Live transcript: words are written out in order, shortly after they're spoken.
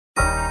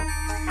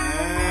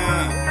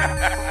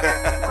I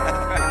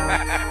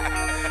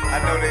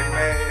know they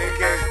mad. They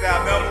can't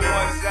stop. Number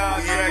one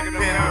soundtrack in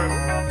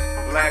America.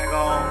 Black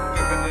on.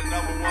 The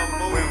number one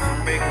movie. Went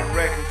from making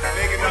records.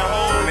 Making the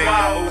whole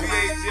Bible.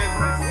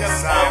 VHS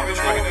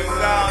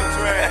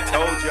soundtrack. I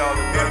told y'all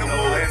to run the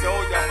movie. I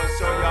told y'all I'm gonna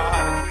show y'all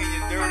how to clean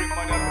your dirty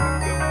money up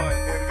with good money.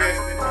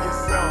 Invest into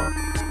yourself.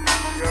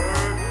 You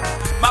heard me?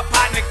 My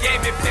partner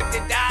gave me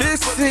 $50.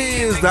 This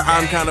is the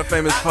I'm Kinda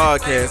Famous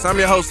podcast. I'm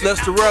your host,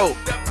 Lester Rowe.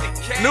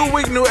 New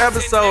week, new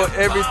episode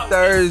every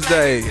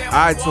Thursday.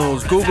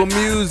 iTunes, Google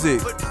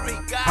Music,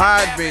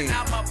 Podbean,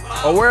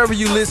 or wherever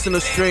you listen to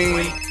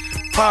stream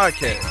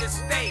podcasts.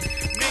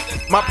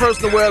 My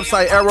personal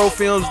website,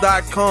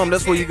 arrowfilms.com.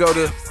 That's where you go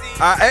to.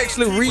 I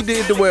actually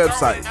redid the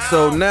website,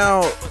 so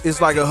now it's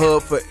like a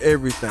hub for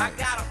everything.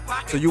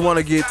 So you want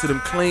to get to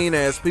them clean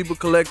ass people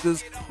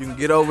collectors, you can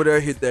get over there,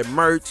 hit that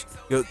merch,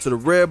 go to the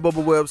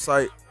Redbubble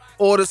website,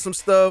 order some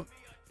stuff.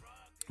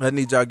 I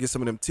need y'all to get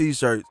some of them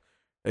t-shirts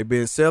they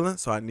been selling,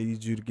 so I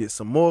need you to get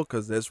some more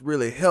because that's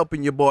really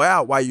helping your boy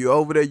out. While you're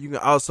over there, you can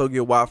also get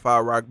Wi-Fi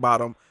Rock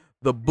Bottom,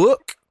 the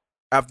book,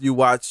 after you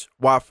watch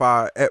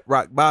Wi-Fi at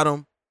Rock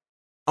Bottom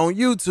on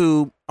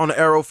YouTube, on the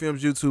Arrow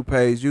Films YouTube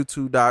page,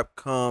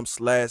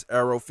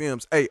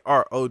 youtube.com/arrowfilms,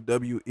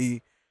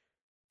 AROWE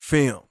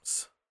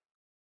films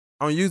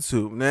on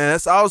YouTube. Now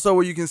that's also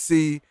where you can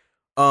see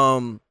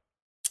all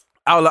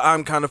the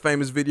I'm Kinda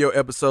Famous video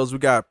episodes. We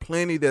got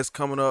plenty that's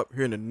coming up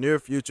here in the near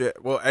future.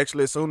 Well,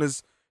 actually, as soon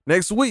as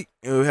next week,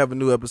 we'll have a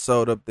new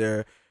episode up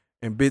there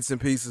and bits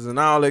and pieces and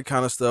all that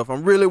kind of stuff.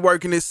 I'm really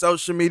working this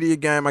social media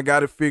game. I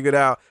got it figured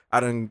out. I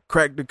done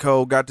cracked the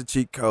code, got the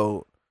cheat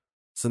code.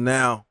 So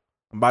now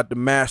I'm about to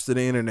master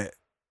the internet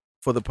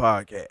for the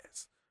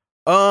podcast.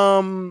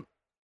 Kinda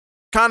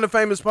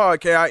Famous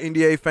Pod,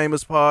 KINDA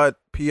Famous Pod,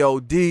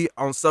 POD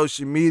on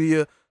social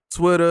media,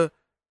 Twitter,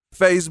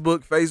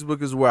 Facebook.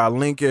 Facebook is where I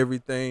link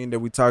everything that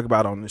we talk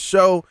about on the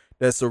show.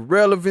 That's a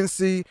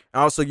relevancy.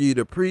 I also give you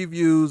the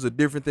previews of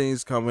different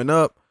things coming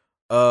up.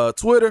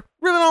 Twitter,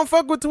 really don't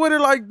fuck with Twitter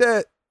like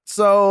that.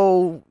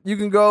 So you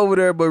can go over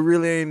there, but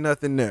really ain't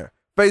nothing there.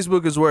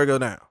 Facebook is where I go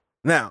down.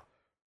 Now,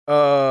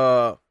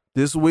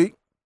 this week,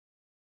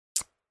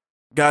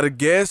 got a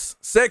guest,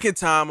 second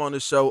time on the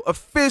show,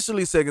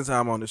 officially second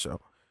time on the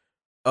show.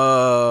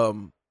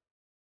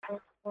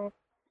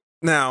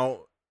 Now,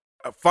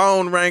 a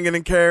phone ringing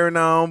and carrying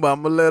on, but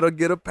I'm gonna let her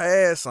get a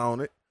pass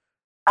on it.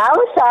 I'm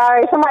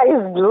sorry.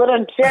 Somebody's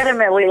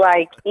legitimately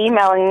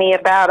emailing me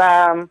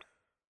about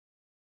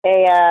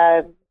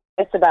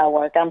it's about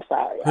work. I'm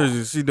sorry.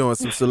 She doing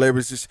some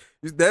celebrities.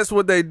 That's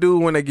what they do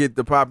when they get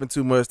to popping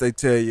too much. They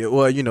tell you,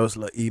 well, you know, it's a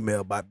little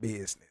email by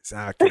business.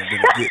 I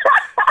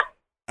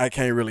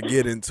can't really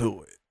get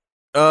into it.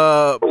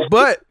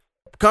 But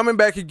coming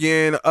back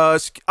again,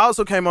 she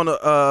also came on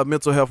the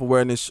mental health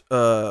awareness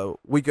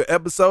week of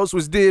episodes,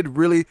 which did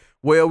really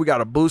well. We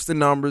got a boost in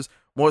numbers,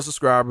 more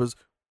subscribers.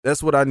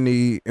 That's what I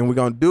need, and we're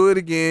gonna do it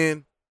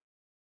again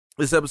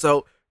this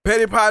episode.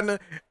 Petty partner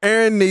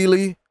Erin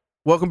Neely,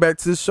 welcome back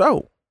to the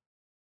show.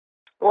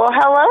 Well,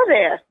 hello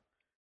there.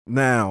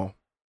 Now,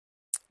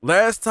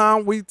 last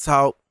time we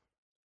talked,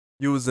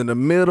 you was in the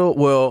middle.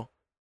 Well,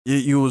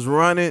 you was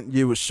running,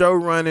 you was show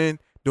running,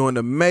 doing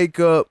the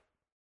makeup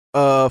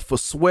for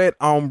Sweat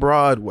on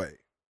Broadway.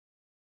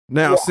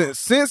 Now,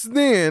 since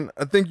then,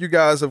 I think you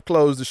guys have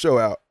closed the show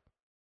out.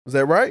 Is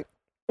that right?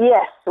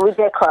 Yes, we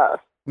did close.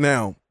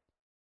 Now,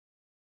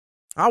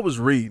 I was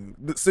reading.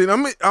 See,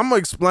 I'm gonna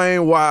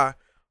explain why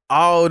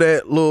all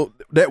that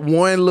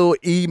one little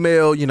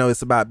email, you know,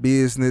 it's about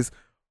business.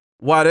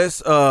 Why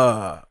that's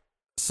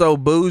so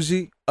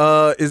bougie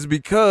is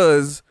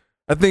because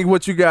I think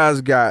what you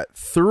guys got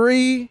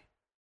 3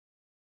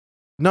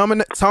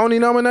 Tony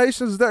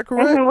nominations. Is that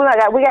correct?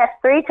 Mm-hmm. We got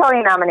 3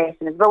 Tony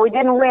nominations, but we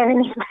didn't win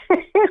any,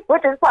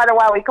 which is part of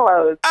why we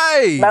closed.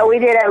 Hey, but we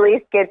did at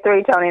least get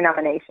 3 Tony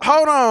nominations.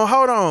 Hold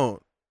on.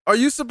 Are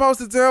you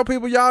supposed to tell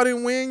people y'all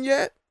didn't win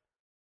yet?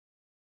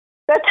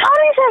 The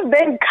Tonys have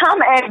been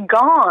come and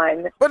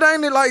gone. But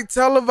ain't it like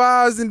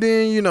televised and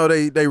then, you know,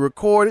 they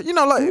recorded, you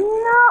know, like... No,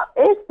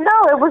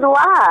 it was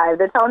live.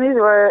 The Tonys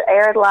were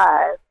aired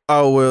live.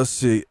 Oh, well,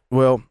 shit.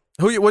 Well,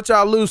 what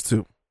y'all lose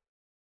to?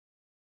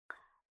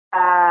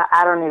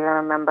 I don't even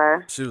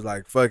remember. She was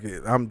like, fuck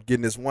it. I'm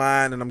getting this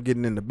wine and I'm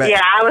getting in the back.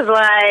 Yeah, I was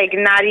like,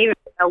 not even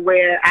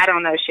aware. I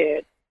don't know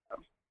shit.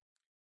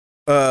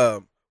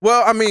 Well,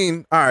 I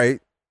mean, all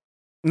right.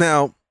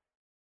 Now,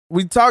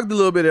 we talked a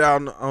little bit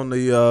on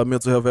the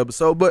mental health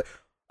episode, but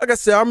like I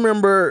said, I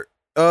remember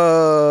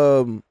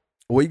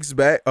weeks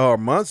back or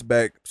months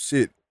back,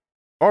 shit,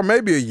 or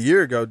maybe a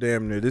year ago,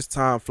 damn near. This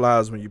time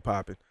flies when you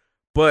popping.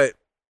 But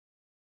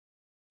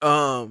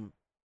I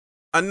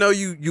know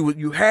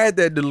you had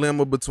that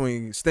dilemma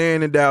between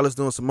staying in Dallas,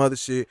 doing some other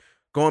shit,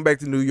 going back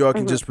to New York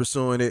and just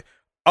pursuing it.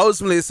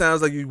 Ultimately, it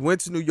sounds like you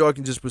went to New York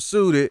and just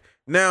pursued it.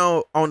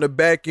 Now, on the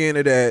back end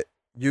of that,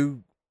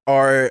 you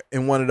are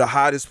in one of the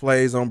hottest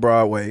plays on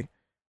Broadway,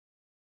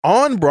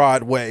 and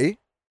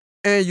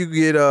you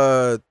get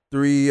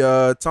 3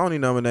 Tony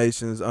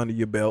nominations under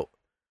your belt,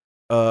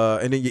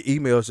 and then your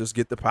emails just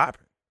get the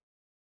popping.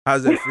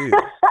 How's that feel?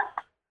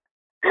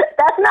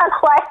 That's not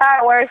quite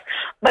how it works,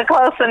 but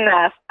close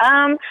enough.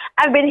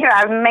 I've been here.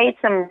 I've made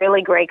some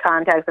really great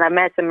contacts, and I've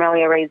met some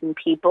really amazing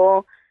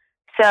people.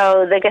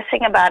 So the good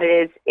thing about it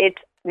is it's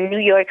New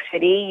York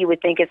City. You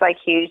would think it's like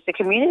huge. The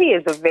community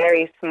is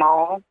very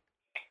small.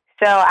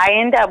 So I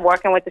end up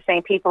working with the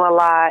same people a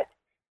lot.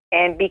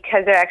 And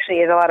because there actually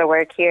is a lot of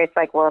work here, it's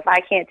like, well, if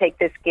I can't take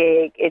this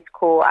gig, it's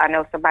cool. I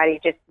know somebody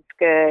just as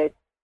good.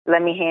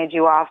 Let me hand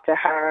you off to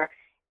her.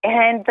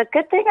 And the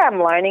good thing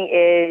I'm learning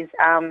is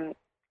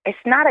it's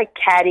not a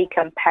catty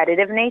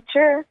competitive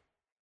nature.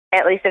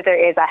 At least if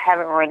there is, I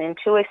haven't run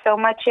into it so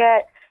much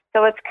yet.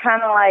 So it's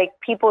kind of like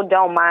people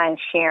don't mind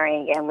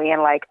sharing and being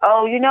like,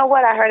 oh, you know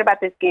what? I heard about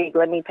this gig.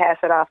 Let me pass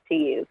it off to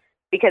you.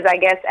 Because I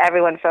guess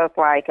everyone feels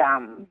like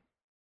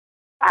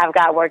I've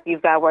got work,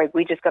 you've got work.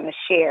 We're just going to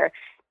share.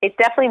 It's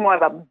definitely more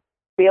of a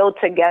build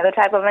together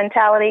type of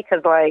mentality.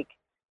 Because like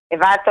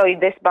if I throw you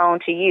this bone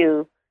to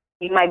you,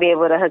 you might be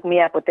able to hook me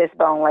up with this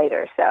bone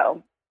later.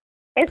 So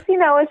it's,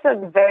 it's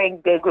a very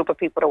good group of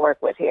people to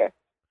work with here.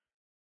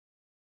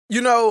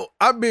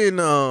 I've been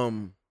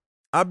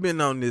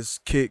on this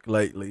kick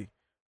lately,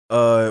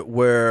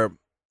 where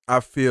I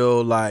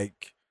feel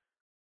like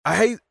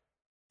I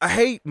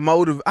hate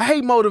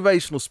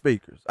motivational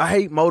speakers. I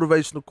hate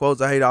motivational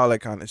quotes. I hate all that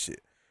kind of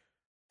shit.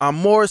 I'm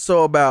more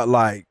so about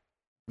like,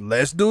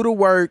 let's do the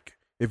work.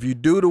 If you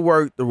do the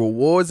work, the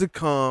rewards will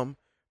come.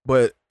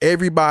 But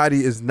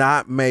everybody is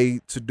not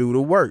made to do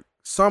the work.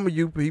 Some of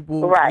you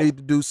people need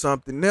to do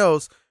something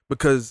else,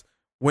 because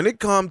when it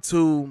comes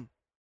to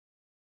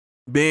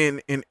being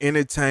in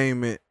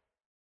entertainment,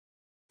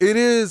 it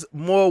is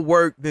more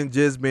work than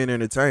just being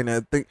entertained.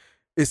 I think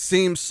it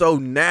seems so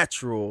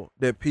natural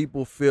that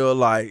people feel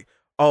like,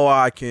 oh,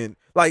 I can.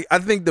 Like, I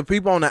think the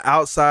people on the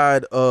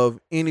outside of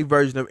any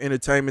version of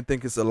entertainment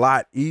think it's a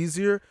lot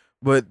easier,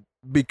 but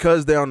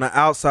because they're on the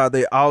outside,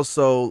 they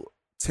also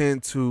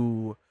tend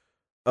to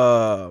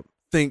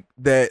think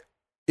that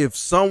if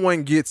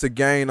someone gets a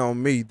gain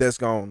on me, that's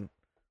gonna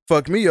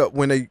fuck me up.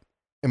 When they,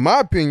 in my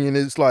opinion,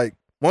 it's like,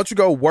 why don't you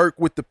go work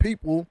with the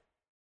people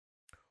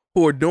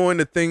who are doing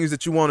the things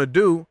that you want to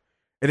do,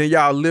 and then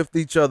y'all lift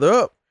each other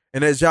up.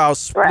 And as y'all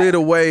split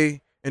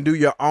away and do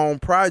your own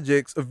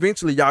projects,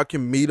 eventually y'all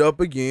can meet up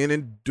again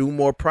and do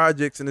more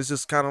projects. And it's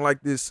just kind of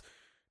like this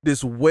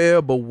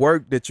web of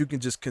work that you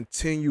can just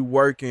continue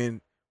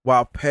working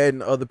while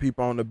patting other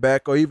people on the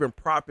back or even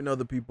propping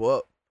other people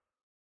up.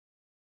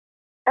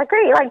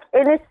 Agree. Like,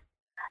 and it's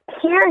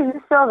here you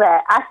feel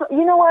that.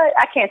 You know what?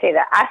 I can't say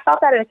that. I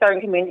felt that in certain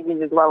communities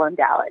as well in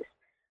Dallas.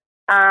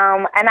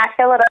 And I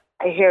feel it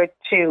here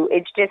too.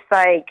 It's just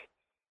like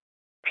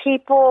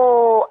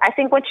people, I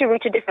think once you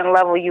reach a different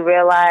level, you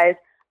realize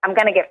I'm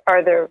going to get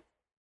further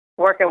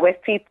working with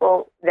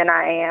people than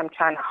I am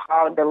trying to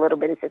hog the little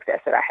bit of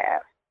success that I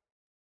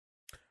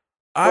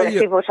have.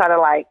 People try to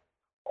like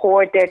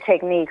hoard their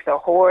techniques or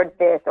hoard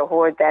this or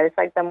hoard that. It's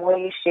like the more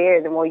you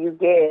share, the more you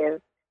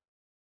give,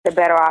 the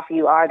better off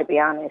you are, to be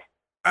honest.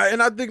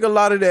 And I think a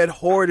lot of that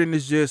hoarding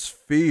is just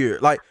fear.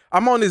 Like,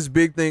 I'm on this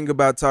big thing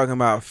about talking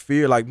about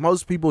fear. Like,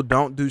 most people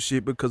don't do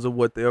shit because of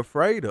what they're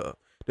afraid of.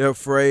 They're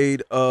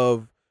afraid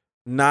of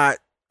not,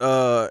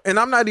 and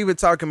I'm not even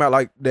talking about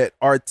like that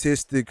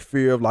artistic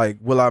fear of like,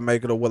 will I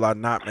make it or will I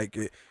not make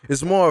it?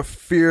 It's more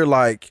fear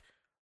like,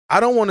 I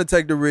don't want to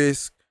take the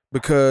risk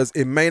because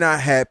it may not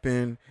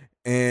happen,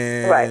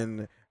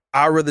 and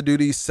I'd rather do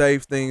these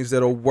safe things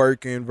that are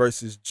working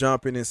versus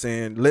jumping and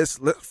saying, let's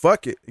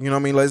fuck it. You know what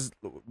I mean? Let's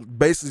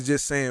basically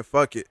just saying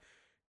fuck it.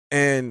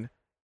 And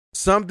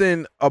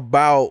something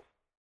about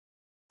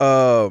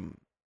that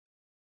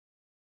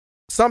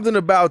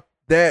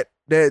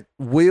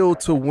will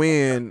to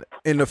win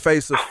in the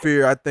face of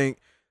fear, I think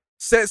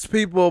sets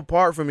people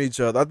apart from each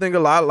other. I think a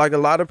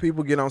lot of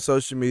people get on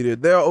social media.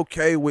 They're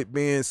okay with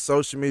being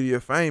social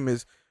media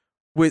famous,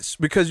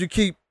 because you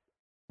keep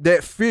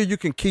that fear, you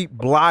can keep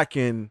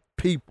blocking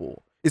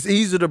people. It's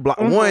easier to block.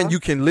 Mm-hmm. One, you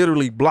can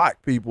literally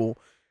block people.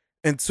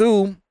 And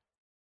two,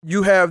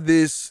 you have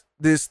this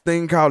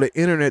thing called the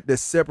internet that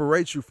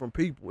separates you from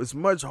people. It's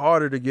much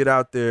harder to get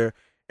out there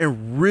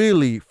and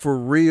really, for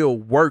real,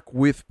 work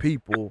with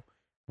people,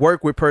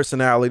 work with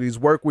personalities,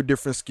 work with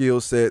different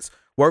skill sets,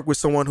 work with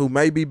someone who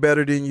may be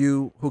better than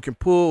you, who can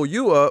pull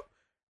you up,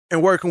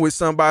 and working with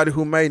somebody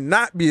who may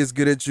not be as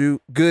good as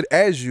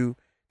you,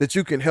 that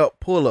you can help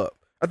pull up.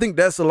 I think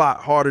that's a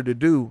lot harder to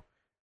do,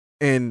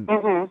 and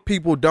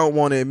people don't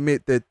want to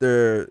admit that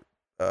they're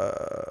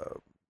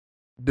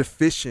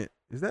deficient.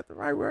 Is that the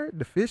right word?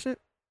 Deficient?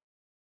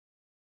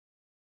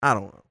 I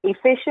don't know.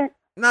 Efficient?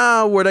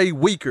 No, were they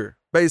weaker?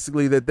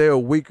 Basically, that they're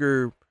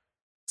weaker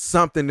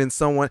something than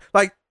someone.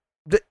 Like,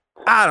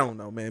 I don't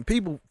know, man.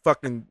 People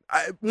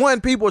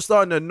people are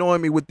starting to annoy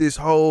me with this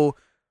whole,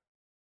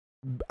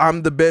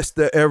 I'm the best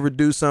to ever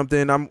do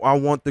something. I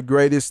want the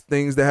greatest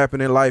things to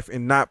happen in life,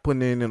 and not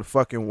putting in the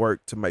fucking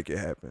work to make it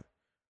happen.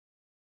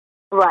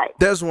 Right.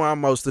 That's why I'm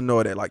most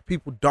annoyed at. Like,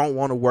 people don't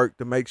want to work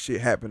to make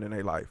shit happen in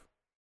their life.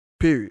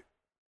 Period.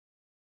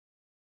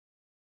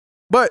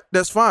 But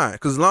that's fine,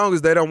 because as long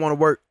as they don't want to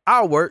work,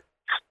 I'll work.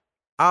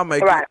 I'll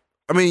make Right. it.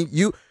 I mean,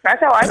 you. That's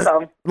how I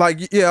feel.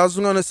 Like, yeah, I was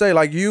gonna say,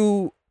 like,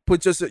 you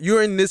put yourself,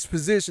 you're in this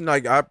position.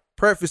 Like, I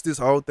prefaced this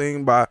whole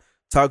thing by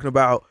talking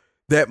about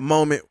that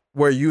moment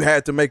where you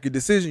had to make a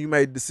decision. You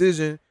made a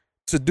decision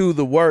to do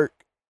the work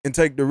and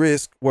take the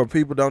risk, where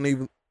people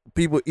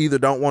either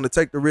don't want to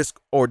take the risk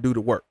or do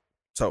the work.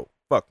 So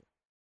fuck them.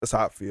 That's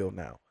how I feel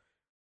now.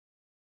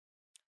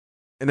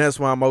 And that's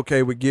why I'm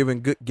okay with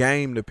giving good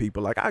game to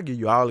people. Like, I'll give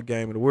you all the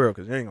game in the world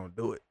because you ain't gonna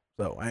do it.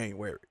 So I ain't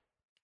worried.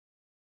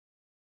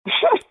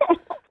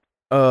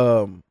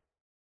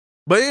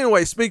 But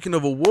anyway, speaking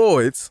of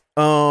awards,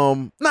 nah,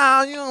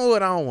 you know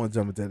what? I don't want to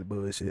jump into that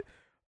bullshit.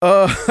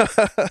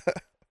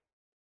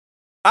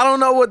 I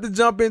don't know what to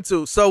jump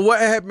into. So what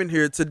happened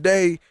here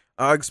today?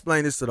 I'll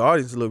explain this to the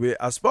audience a little bit.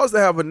 I was supposed to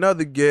have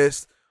another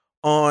guest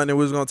on, and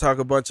we was gonna talk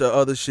a bunch of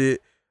other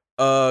shit.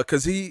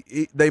 Cause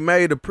they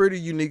made a pretty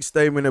unique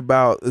statement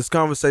about this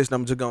conversation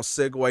I'm just gonna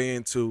segue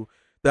into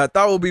that I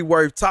thought would be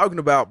worth talking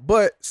about.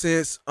 But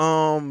since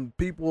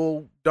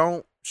people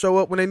don't show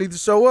up when they need to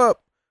show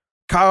up,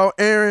 call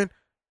Aaron.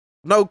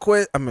 No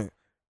question.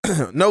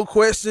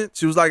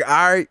 She was like,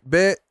 all right,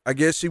 bet. I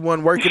guess she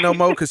wasn't working no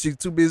more because she's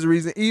too busy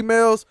reading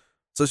emails.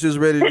 So she was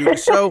ready to do the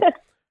show.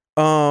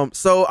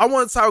 So I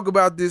want to talk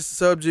about this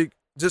subject,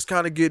 just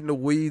kind of get in the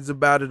weeds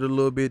about it a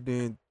little bit,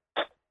 then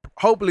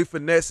hopefully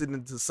finesse it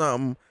into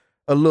something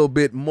a little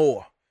bit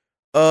more.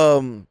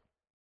 Blac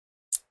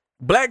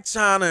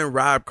Chyna and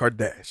Rob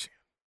Kardashian.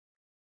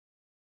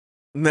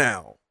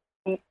 Now,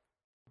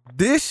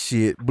 this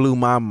shit blew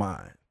my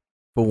mind,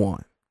 for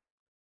one.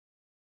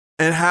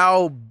 And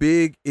how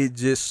big it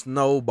just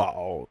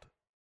snowballed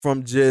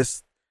from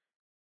just...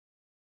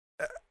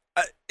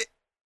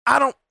 I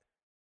don't...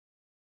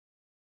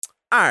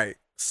 All right,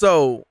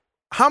 so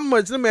how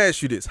much... Let me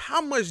ask you this.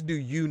 How much do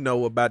you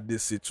know about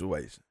this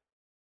situation?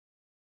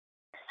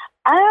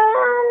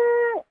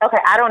 Okay,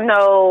 I don't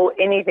know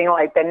anything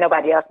like that.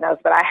 Nobody else knows,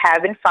 but I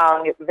have been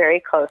following it very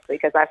closely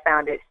because I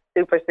found it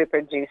super,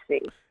 super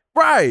juicy.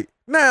 Right.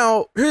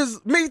 Now,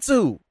 here's me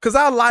too, because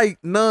I like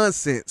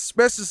nonsense,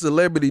 especially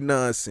celebrity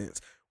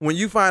nonsense. When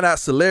you find out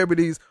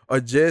celebrities are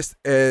just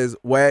as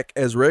whack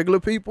as regular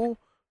people.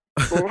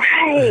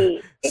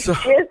 Right. It's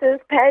just as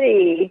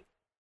petty.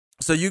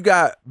 So you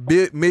got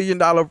 $1 million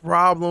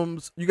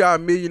problems. You got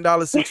 $1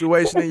 million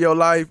situation in your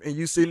life, and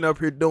you sitting up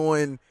here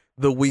doing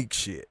the weak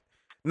shit.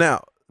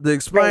 Now, to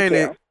explain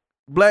it,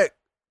 Blac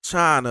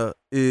Chyna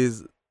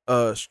is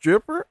a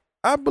stripper,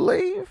 I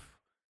believe.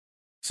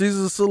 She's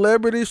a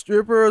celebrity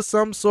stripper of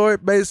some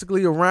sort,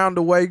 basically a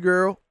round-the-way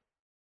girl.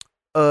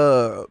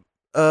 Rob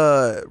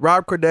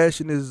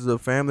Kardashian is a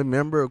family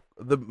member of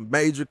the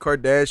major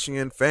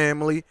Kardashian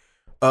family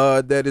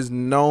that is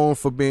known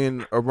for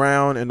being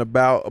around and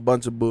about a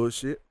bunch of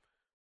bullshit.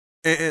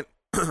 And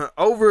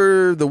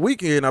over the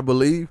weekend, I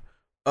believe,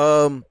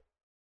 Rob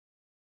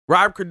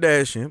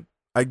Kardashian,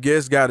 I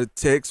guess, got a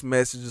text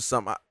message or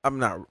something.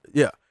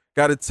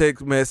 Got a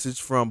text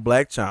message from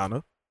Blac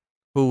Chyna,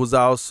 who was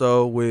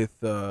also with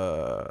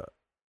I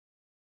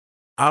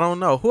don't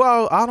know who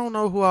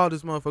all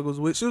this motherfucker was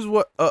with. She was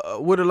with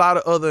a lot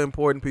of other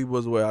important people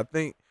as well. I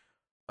think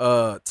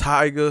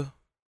Tyga,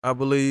 I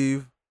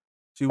believe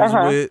she was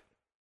with.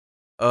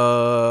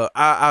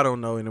 I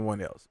don't know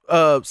anyone else.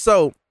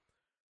 So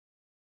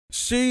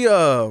she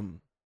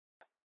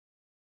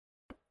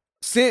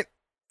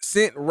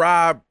sent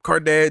Rob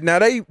Kardashian. Now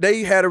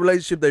they had a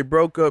relationship. They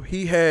broke up.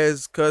 He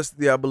has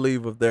custody, I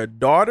believe, of their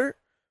daughter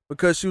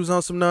because she was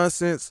on some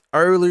nonsense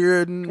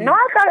earlier. No,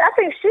 I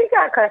think she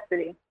got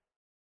custody.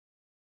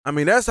 I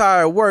mean, that's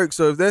how it works.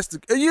 So if that's the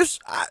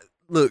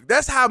look,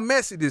 that's how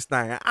messy this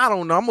thing. I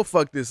don't know. I'm gonna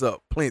fuck this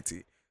up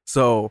plenty.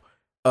 So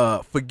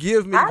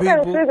forgive me, people.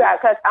 I think she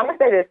got custody. I'm gonna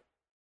say this.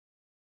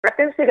 I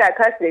think she got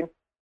custody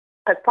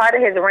because part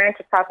of his rant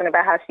is talking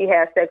about how she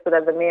has sex with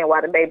other men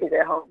while the baby's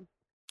at home.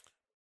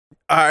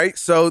 All right,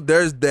 so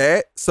there's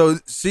that. So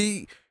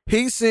he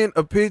sent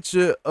a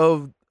picture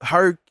of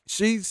her.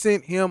 She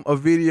sent him a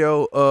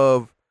video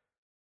of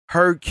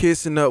her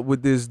kissing up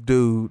with this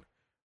dude,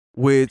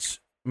 which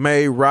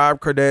made Rob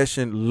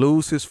Kardashian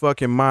lose his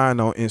fucking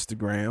mind on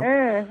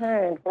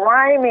Instagram.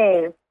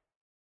 Grimy.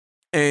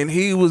 And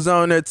he was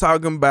on there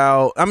talking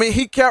about, I mean,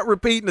 he kept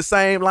repeating the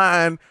same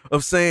line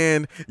of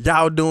saying,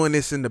 y'all doing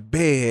this in the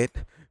bed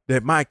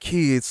that my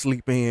kids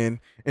sleep in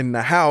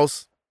the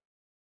house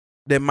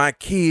that my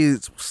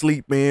kids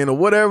sleep in, or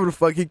whatever the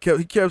fuck. He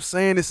kept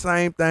saying the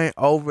same thing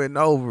over and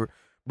over.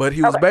 But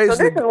he was basically...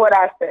 So this is what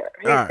I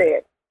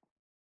said.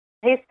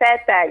 He said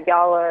that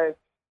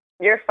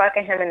you're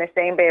fucking him in the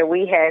same bed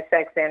we had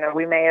sex in or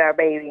we made our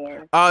baby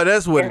in. Oh,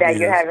 that's what and it that is.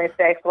 You're having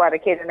sex while the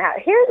kid's in the house.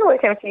 Here's what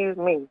confused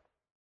me.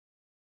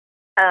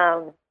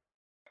 I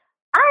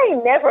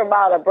ain't never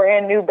bought a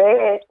brand new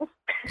bed.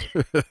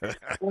 Just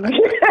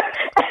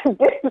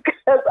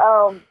because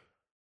I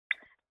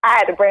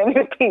had a brand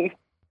new piece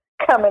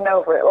coming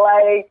over it.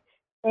 Like,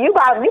 you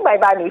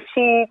might buy new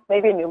sheets,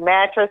 maybe a new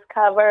mattress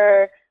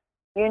cover,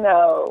 you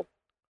know.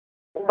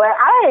 But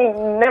I ain't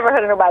never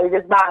heard of nobody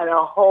just buying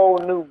a whole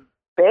new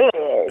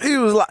bed. He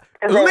was like,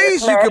 at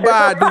least you could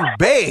buy a new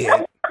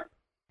bed.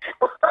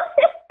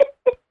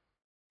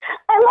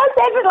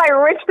 that's just like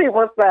rich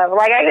people stuff.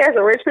 Like, I guess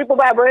rich people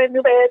buy brand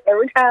new beds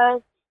every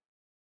time.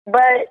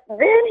 But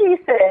then he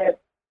said,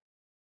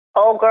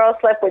 old girl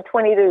slept with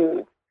 20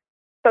 dudes.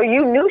 So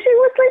you knew she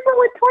was sleeping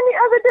with 20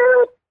 other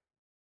dudes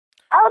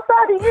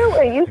outside of you,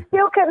 and you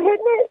still kept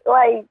hitting it?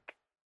 Like,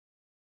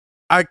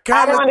 I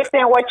don't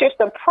understand what you're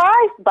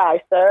surprised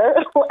by, sir.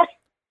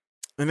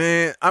 And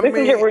then this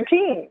is your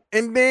routine.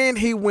 And then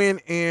he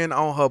went in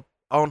on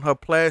her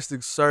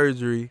plastic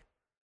surgery,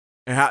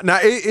 and now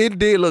it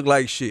did look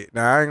like shit.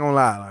 Now I ain't gonna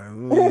lie,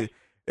 like,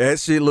 that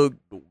shit looked,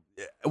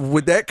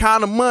 with that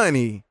kind of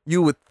money,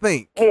 you would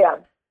think. Yeah.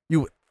 You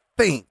would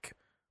think,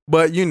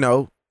 but you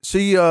know,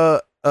 she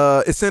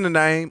it's in the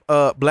name,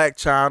 Blac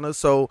Chyna.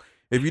 So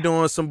if you're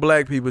doing some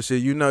black people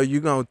shit, you know you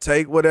gonna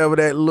take whatever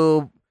that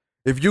little.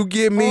 If you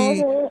give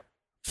me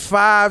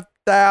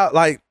 5,000,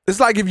 like,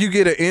 it's like if you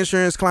get an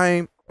insurance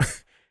claim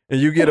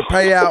and you get a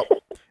payout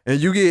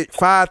and you get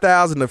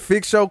 5,000 to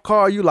fix your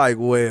car, you like,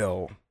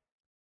 well,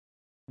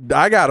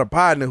 I got a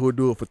partner who'll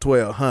do it for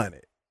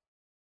 1,200.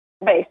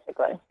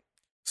 Basically.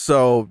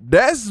 So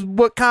that's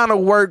what kind of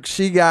work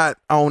she got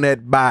on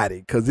that body,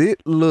 because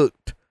it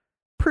looked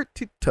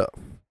pretty tough.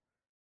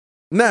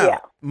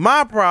 Now,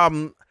 my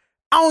problem,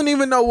 I don't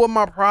even know what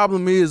my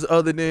problem is,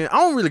 other than I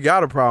don't really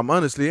got a problem.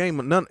 Honestly, it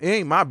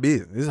ain't my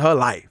business. It's her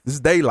life. This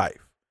is their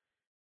life.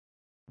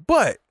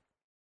 But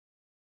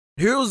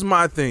here's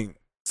my thing.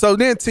 So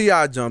then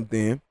T.I. jumped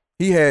in.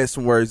 He had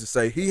some words to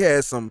say. He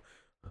had some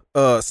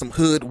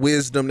hood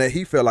wisdom that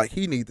he felt like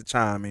he needed to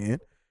chime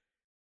in.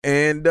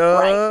 And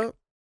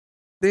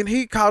then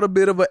he caught a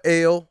bit of a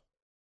L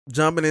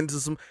jumping into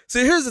some.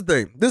 See, here's the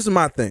thing. This is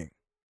my thing.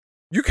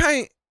 You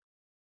can't.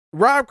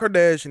 Rob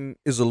Kardashian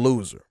is a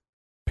loser.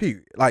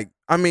 Period. Like,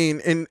 I mean,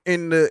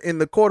 in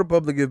the court of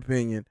public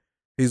opinion,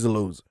 he's a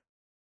loser.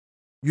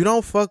 You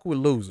don't fuck with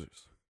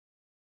losers,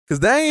 cause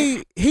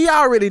he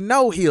already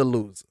know he a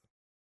loser.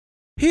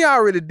 He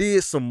already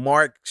did some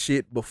mark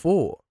shit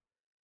before.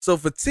 So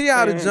for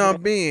T.I. to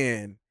jump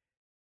in,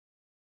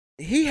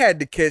 he had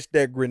to catch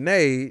that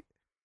grenade,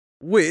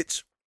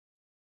 which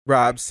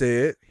Rob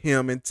said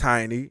him and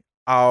Tiny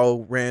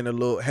all had a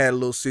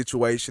little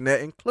situation that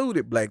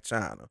included Blac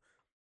Chyna.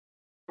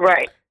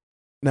 Right.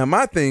 Now,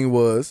 my thing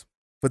was,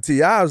 for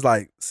T.I., I was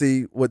like,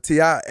 see, what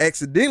T.I.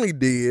 accidentally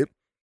did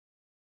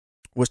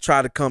was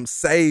try to come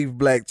save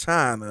Blac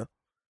Chyna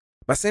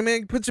by saying,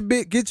 man,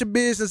 get your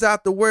business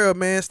out the world,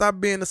 man. Stop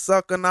being a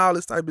sucker and all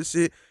this type of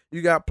shit.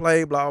 You got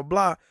played, blah, blah,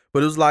 blah.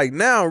 But it was like,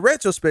 now, in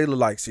retrospect, it was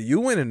like, see, you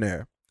went in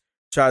there,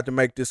 tried to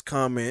make this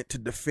comment to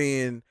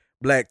defend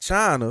Blac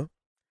Chyna,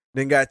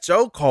 then got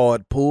your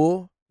card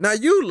pulled. Now,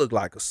 you look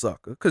like a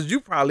sucker, because you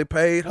probably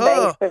paid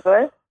her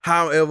basically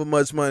however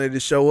much money to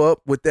show up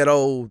with that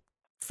old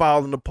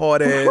falling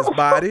apart ass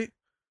body.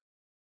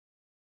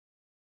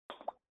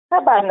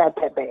 How about not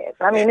that bad?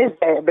 I mean, it's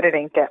bad, but it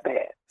ain't that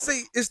bad.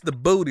 See, it's the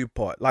booty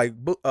part. Like,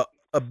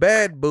 a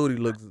bad booty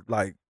looks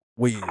like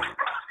weird.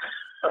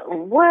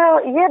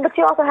 Well, yeah, but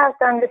you also have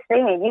to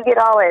understand, you get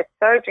all that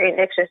surgery and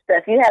extra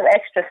stuff. You have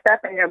extra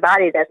stuff in your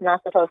body that's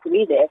not supposed to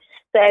be there.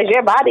 So as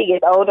your body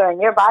gets older and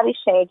your body's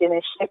changing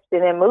and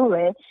shifting and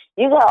moving,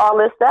 you got all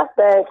this stuff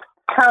that's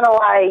kind of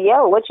like,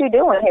 yo, what you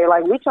doing here?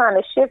 Like, we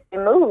trying to shift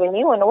and move and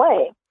you in the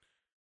way.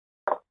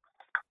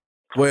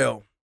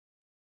 Well,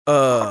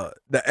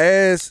 the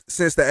ass,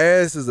 since the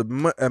ass is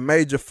a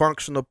major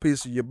functional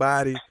piece of your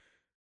body,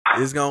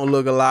 it's going to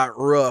look a lot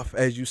rough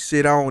as you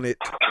sit on it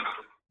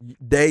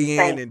day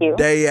in and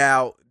day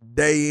out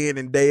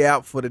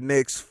for the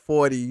next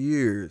 40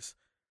 years.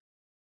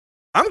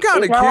 I'm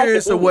kind of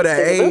curious of what an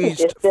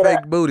aged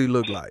fake booty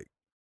look like.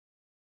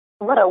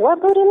 What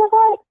booty look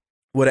like?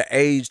 What an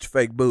aged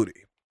fake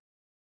booty.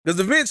 Because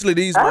eventually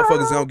these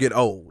motherfuckers going to get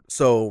old.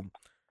 So,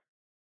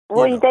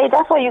 well,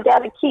 that's why you got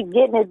to keep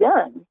getting it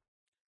done.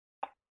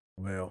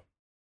 Well,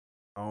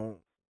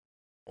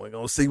 we're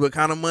going to see what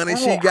kind of money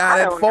she got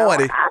at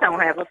 40. I don't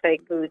have a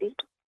fake booty.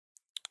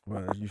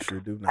 Well, you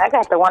sure do not. I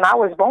got the one I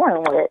was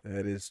born with.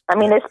 That is. I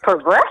mean, it's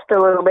progressed a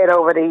little bit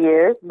over the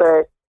years,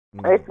 but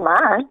it's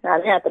mine. I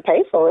didn't have to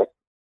pay for it.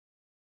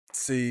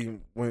 See,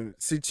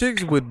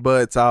 chicks with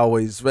butts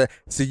always.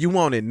 See, you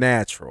want it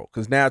natural,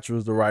 because natural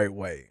is the right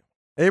way.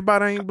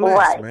 Everybody ain't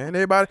blessed,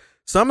 man.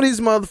 Some of these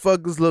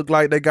motherfuckers look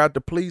like they got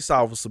the police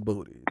officer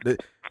booty.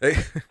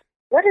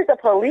 What is a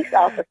police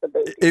officer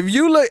booty? If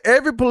you look,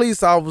 every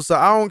police officer,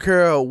 I don't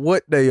care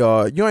what they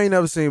are, you ain't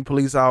never seen a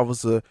police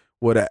officer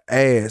with an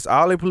ass.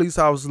 All the police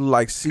officers look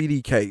like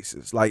CD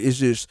cases. Like, it's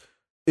just,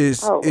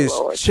 it's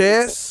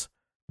chest,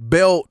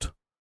 belt,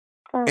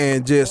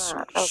 and just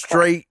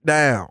straight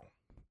down.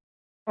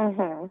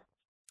 Mm-hmm.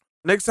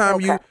 Next time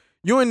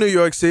you in New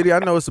York City, I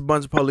know it's a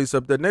bunch of police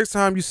up there. Next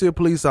time you see a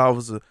police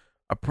officer,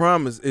 I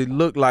promise it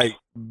look like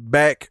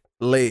back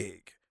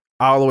leg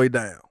all the way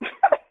down.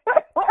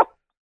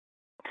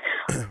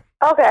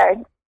 Okay,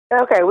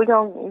 we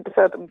gonna.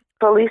 So the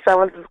police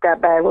officers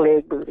got back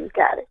leg booties.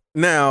 Got it.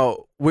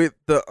 Now with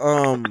the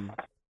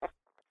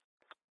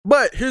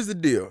but here's the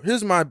deal.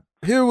 Here's my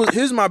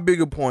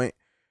bigger point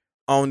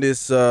on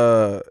this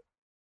Kardashian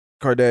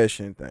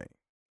thing.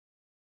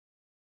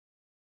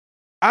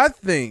 I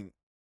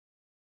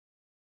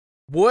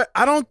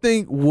don't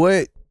think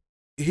what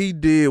he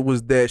did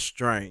was that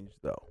strange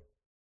though.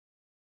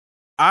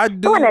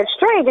 It wasn't that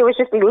strange. It was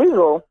just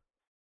illegal.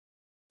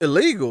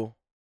 Illegal?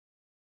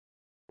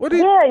 What?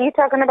 Yeah, you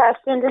talking about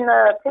sending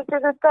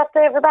pictures and stuff to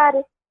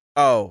everybody?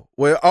 Oh,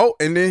 well,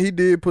 and then he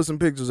did put some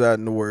pictures out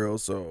in the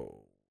world, so.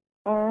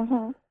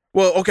 Mm-hmm.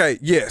 Well, okay,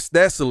 yes,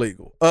 that's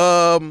illegal.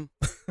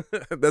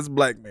 That's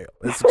blackmail.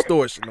 That's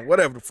extortion or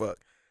whatever the fuck.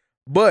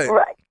 But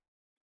right.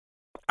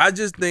 I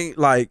just think,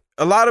 like,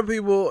 a lot of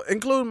people,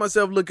 including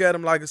myself, look at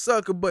him like a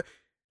sucker, but,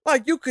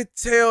 like, you could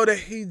tell that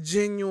he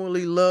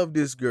genuinely loved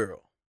this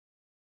girl.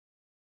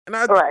 And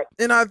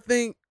I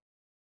think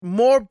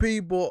more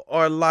people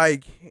are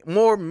like,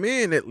 more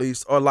men at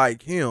least are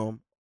like him,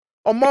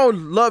 or more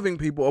loving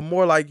people are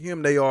more like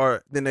him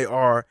than they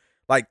are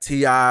like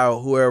T.I.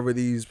 or whoever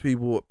these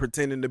people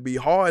pretending to be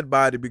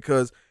hard-bodied,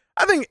 because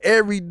I think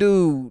every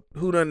dude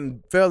who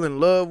done fell in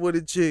love with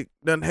a chick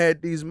done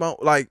had these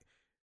moments. Like,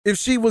 if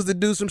she was to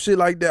do some shit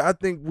like that, I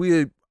think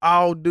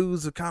all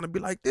dudes would kind of be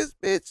like, this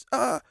bitch,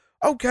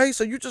 okay,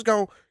 so you just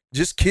gonna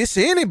just kiss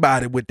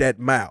anybody with that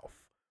mouth.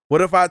 What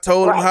if I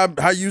told him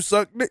how you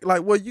suck dick?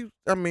 Like, well, you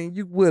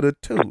would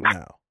have too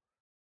now.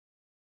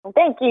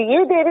 Thank you.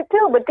 You did it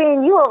too. But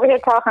then you over here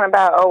talking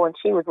about, when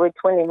she was with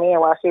 20 men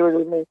while she was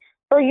with me.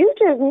 So you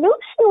just knew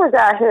she was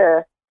out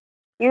here,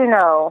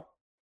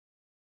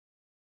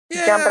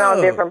 jumping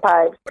on different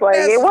pipes. Like,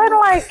 it wasn't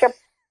like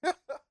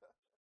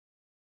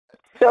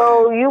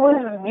So you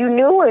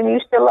knew and you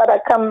still let her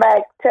come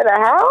back to the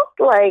house?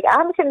 Like,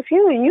 I'm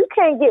confused. You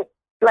can't get,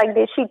 like,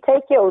 did she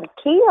take your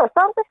key or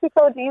something? She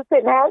told you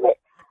couldn't have it?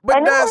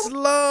 But that's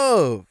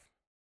love.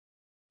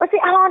 But see,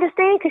 I don't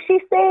understand, because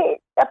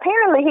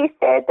apparently he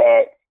said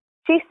that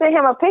she sent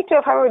him a picture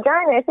of her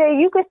vagina and said,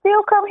 you could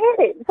still come hit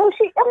it. So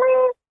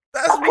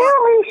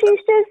apparently she's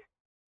just,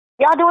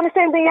 y'all doing the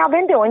same thing y'all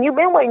been doing. You've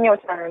been waiting your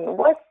turn.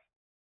 What's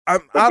the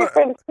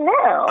difference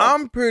now?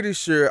 I'm pretty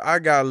sure I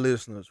got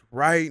listeners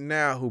right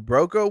now who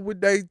broke up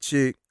with their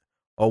chick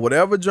or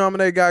whatever drama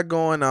they got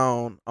going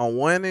on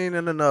one end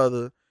and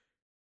another,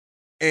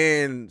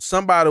 and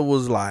somebody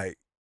was like,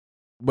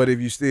 but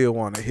if you still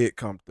want a hit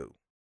come through.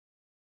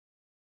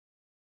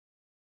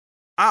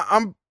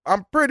 I'm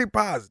pretty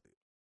positive.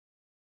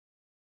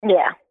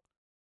 Yeah.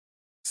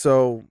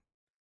 So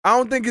I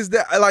don't think it's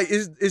that, like,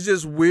 it's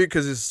just weird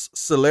because it's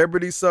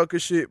celebrity sucker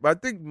shit. But I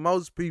think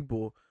most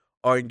people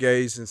are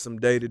engaged in some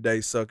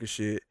day-to-day sucker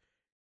shit,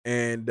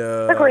 and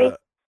Agree.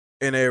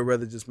 And they'd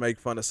rather just make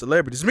fun of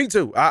celebrities. Me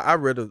too. I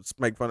rather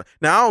make fun of.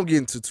 Now I don't get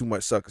into too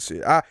much sucker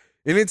shit.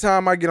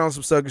 Anytime I get on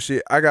some sucker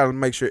shit, I gotta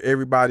make sure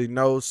everybody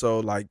knows. So,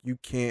 like, you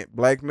can't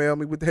blackmail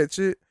me with that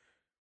shit.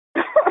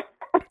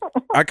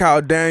 I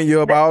call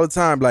Daniel up all the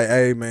time, like,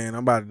 hey man, I'm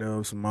about to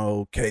do some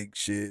old cake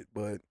shit,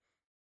 but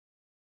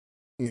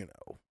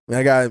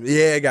I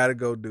gotta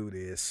go do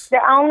this. The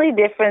only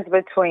difference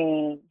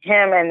between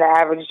him and the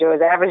average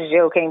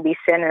Joe can't be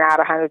sending out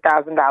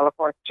 $100,000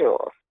 worth of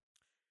jewels.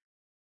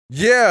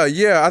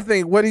 Yeah. I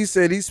think what he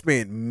said, he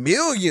spent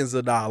millions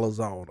of dollars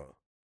on her.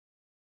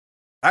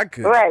 I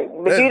could. Right,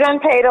 but you done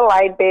paid a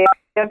light bill, you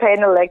done paid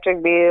an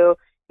electric bill,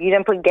 you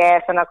done put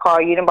gas in a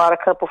car, you done bought a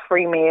couple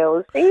free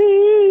meals.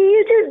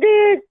 You just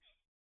did,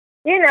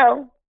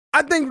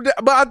 I think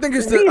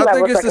it's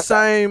the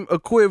same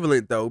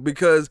equivalent though,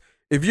 because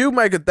if you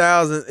make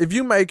if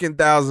you making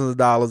thousands of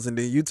dollars and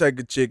then you take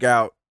a chick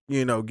out,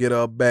 get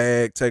her a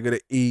bag, take her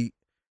to eat,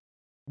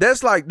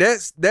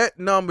 that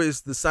number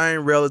is the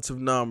same relative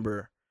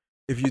number.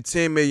 If you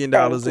 $10 million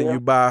and you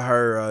buy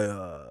her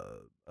a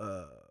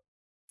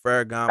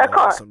Ferragamo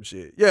or some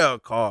shit, a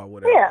car,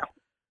 whatever. Yeah,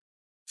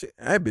 shit,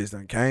 that bitch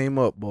done came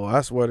up, boy.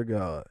 I swear to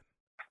God.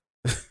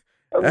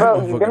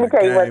 Bro, let me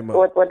tell you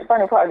what the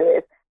funny part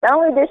is. Not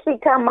only did she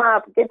come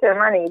up, get your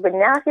money, but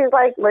now she's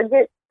like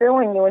legit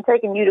suing you and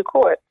taking you to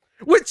court.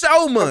 With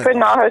your money.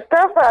 Putting all her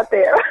stuff out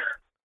there.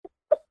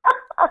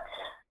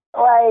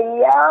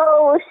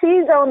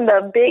 She's on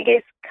the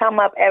biggest come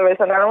up ever.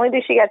 So not only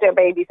did she got your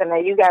baby, so now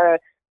you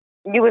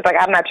was like,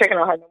 I'm not tricking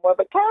on her no more.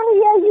 But County,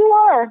 yeah, you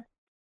are.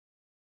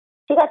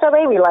 She got your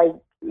baby. Like,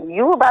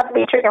 you about to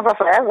be tricking for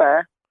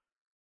forever.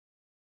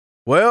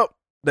 Well,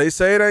 they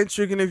say it ain't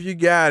tricking if you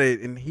got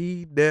it, and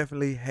he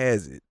definitely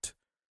has it.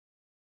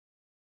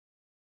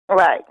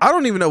 Right. I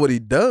don't even know what he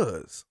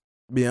does,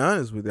 to be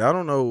honest with you. I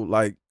don't know,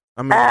 like,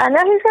 I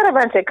know he's got a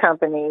bunch of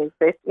companies.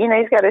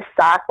 He's got a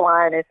sock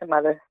line and some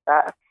other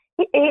stuff.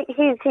 He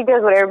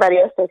does what everybody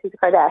else does. He's a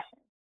Kardashian.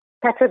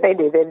 That's what they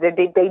do.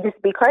 They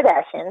just be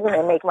Kardashians and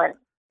they make money.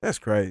 That's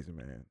crazy,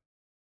 man.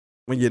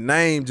 When your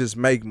name just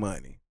make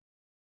money.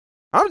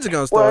 I'm just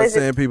going to start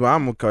saying people,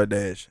 I'm a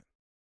Kardashian.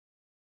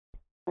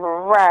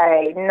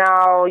 Right.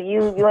 No,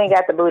 you ain't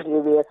got the booty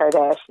to be a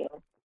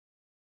Kardashian.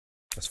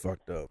 That's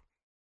fucked up.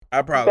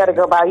 I probably got to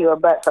go buy you a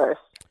butt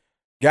first.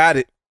 Got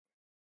it.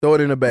 Throw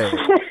it in a bag.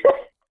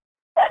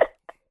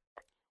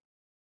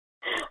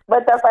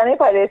 But the funny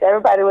part is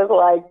everybody was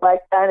like, Blac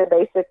Chyna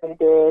basically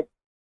did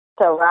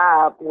to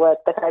Rob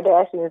what the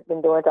Kardashians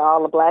been doing to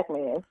all the black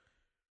men.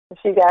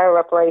 She got her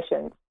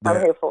reparations.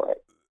 I'm here for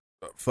it.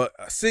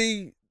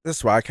 See,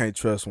 that's why I can't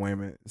trust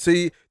women.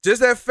 See,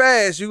 just that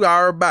fast, you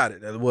are about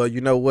it. Well,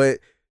 you know what?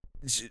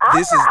 This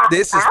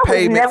is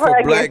payment for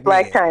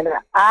Black China.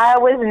 I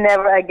was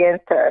never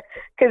against her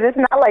because it's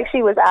not like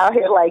she was out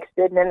here like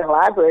sitting in the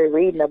library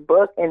reading a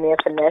book and then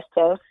finessed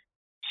him.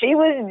 She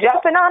was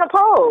jumping on a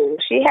pole.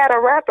 She had a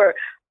rapper.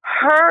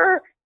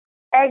 Her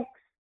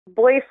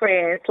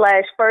ex-boyfriend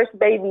 / first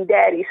baby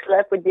daddy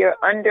slept with your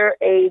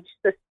underage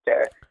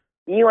sister.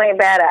 You ain't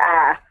bat an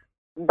eye,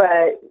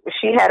 but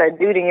she had a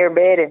dude in your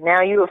bed and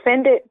now you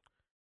offended?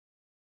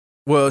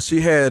 Well,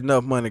 she had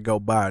enough money to go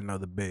buy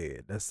another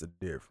bed. That's the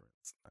difference.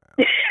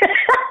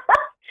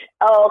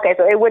 Oh, okay.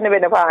 So it wouldn't have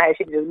been a problem had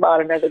she just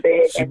bought another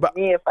bed and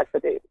then fuck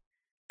the dude.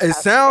 It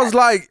sounds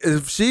like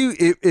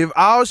if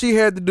all she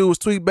had to do was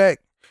tweet back,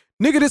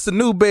 nigga, this a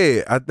new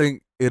bed, I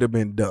think it'd have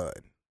been done.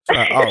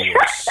 Like, oh,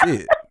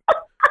 shit.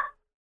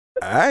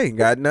 I ain't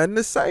got nothing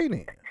to say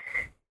then.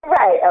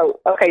 Right. Oh,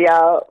 okay,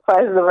 y'all.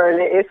 First the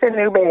version. It's a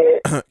new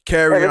bed.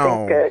 Carry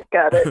on. Good.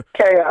 Got it.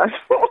 Carry on.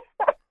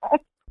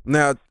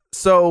 Now,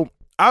 so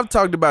I've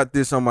talked about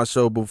this on my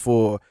show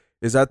before.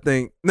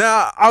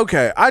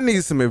 I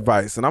need some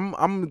advice, and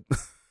I'm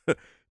this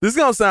is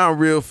gonna sound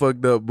real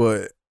fucked up,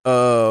 but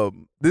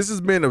this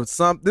has been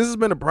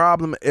a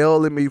problem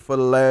ailing me for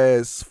the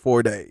last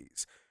 4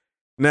 days.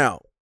 Now,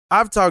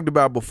 I've talked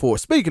about before.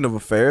 Speaking of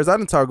affairs, I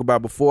didn't talk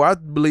about before. I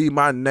believe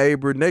my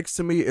neighbor next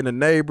to me and a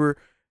neighbor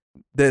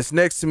that's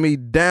next to me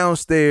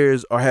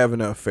downstairs are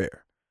having an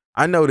affair.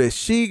 I know that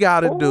she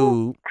got a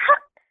dude.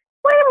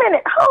 Wait a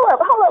minute. Hold up.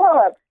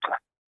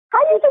 How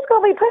you just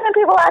gonna be putting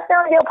people out there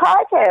on your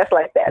podcast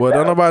like that? Well,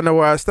 don't nobody know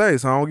where I stay,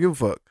 so I don't give a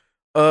fuck.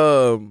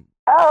 Oh,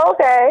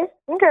 okay.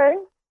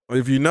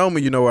 If you know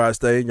me, you know where I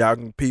stay. Y'all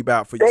can peep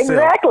out for yourself.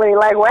 Exactly.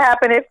 Like, what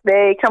happened if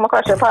they come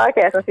across your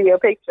podcast and see your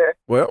picture?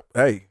 Well,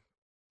 hey,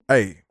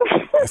 hey,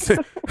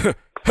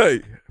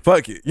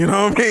 fuck it. You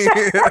know what I mean?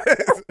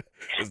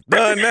 It's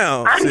done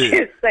now. I'm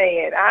just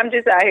saying. I'm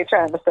just out here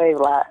trying to save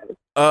lives.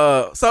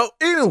 So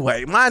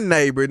anyway, my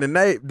neighbor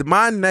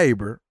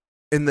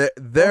and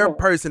their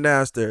person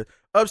downstairs,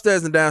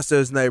 upstairs and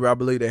downstairs neighbor, I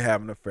believe they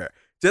have an affair.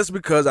 Just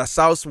because I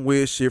saw some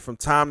weird shit from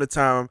time to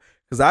time,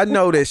 because I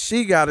know that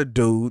she got a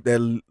dude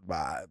that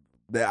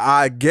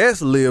I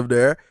guess lived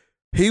there.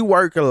 He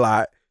work a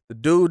lot. The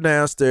dude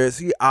downstairs,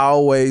 he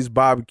always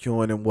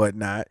barbecuing and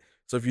whatnot.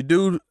 So if you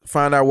do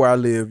find out where I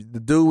live, the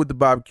dude with the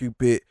barbecue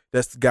pit,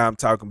 that's the guy I'm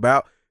talking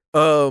about.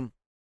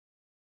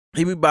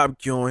 He be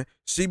barbecuing.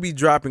 She be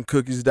dropping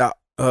cookies out.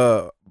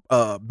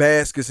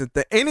 Baskets and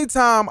things.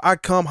 Anytime I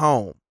come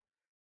home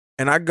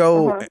and I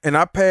go and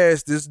I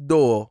pass this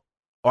door,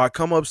 or I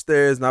come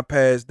upstairs and I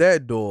pass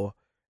that door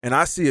and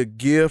I see a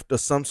gift or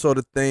some sort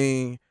of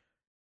thing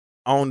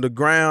on the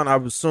ground, I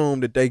assume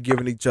that they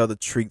giving each other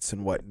treats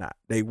and whatnot.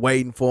 They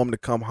waiting for them to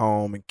come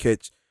home and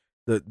catch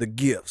the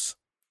gifts.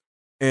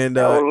 And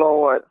oh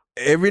Lord,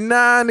 every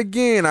now and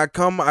again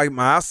I'm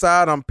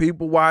outside, I'm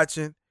people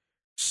watching.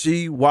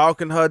 She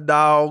walking her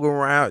dog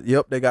around.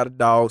 Yep, they got a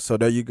dog. So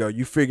there you go.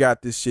 You figure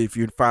out this shit if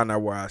you find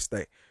out where I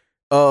stay.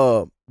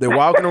 They're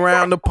walking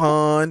around the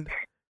pond.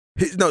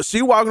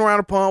 She walking around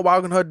the pond,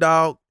 walking her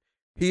dog.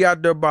 He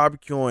out there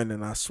barbecuing,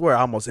 and I swear,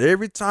 almost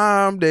every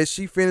time that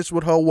she finished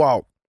with her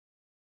walk,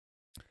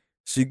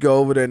 she go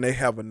over there and they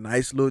have a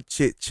nice little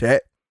chit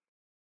chat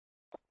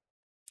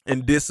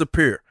and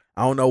disappear.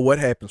 I don't know what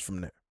happens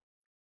from there.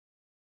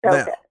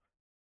 Okay.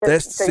 Now,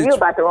 so you're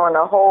about to ruin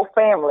the whole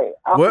family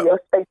off of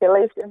your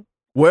speculation.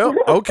 Well,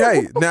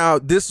 okay. Now,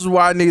 this is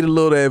why I need a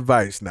little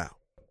advice now.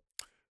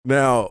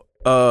 Now,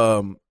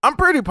 I'm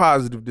pretty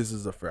positive this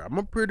is a affair.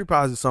 I'm pretty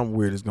positive something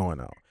weird is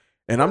going on.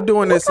 And I'm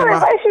doing this in my...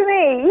 What kind of advice you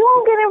need? You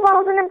don't get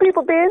involved in them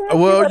people's business.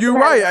 Well, you're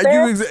right.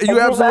 You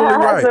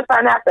absolutely right. To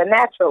find out the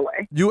natural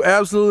way. You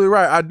absolutely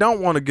right. I don't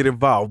want to get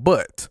involved,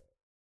 but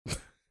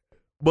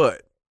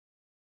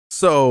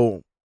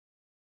so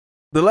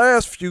the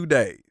last few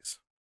days,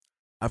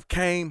 I've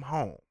came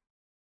home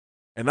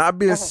and I've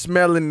been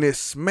smelling this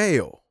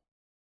smell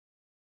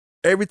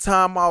every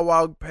time I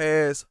walk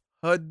past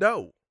her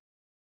door.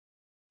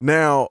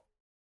 Now,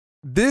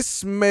 this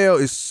smell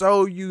is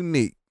so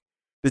unique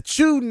that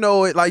you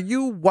know it. Like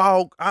you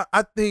walk,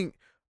 I think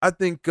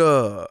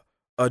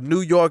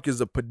New York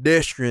is a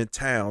pedestrian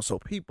town, so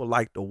people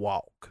like to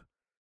walk.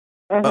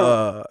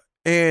 And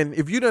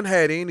if you done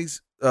had any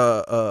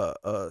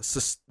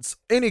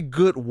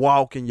good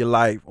walk in your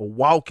life or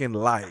walk in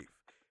life,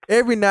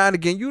 every now and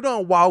again, you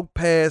don't walk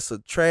past a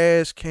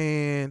trash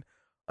can,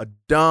 a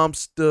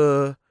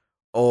dumpster,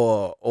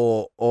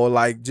 or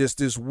like just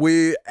this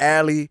weird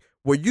alley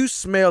where you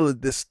smell a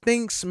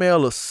distinct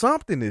smell of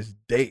something is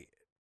dead.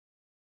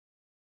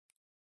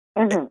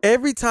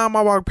 Every time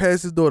I walk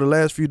past this door the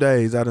last few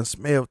days, I done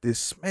smelled this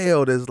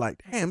smell that's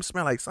like, damn, it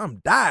smell like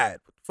something died.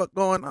 What the fuck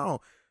going on?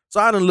 So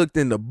I done looked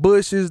in the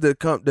bushes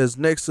that's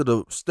next to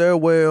the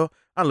stairwell.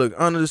 I looked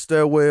under the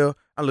stairwell.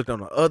 I looked on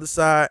the other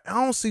side. I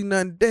don't see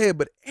nothing dead,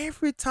 but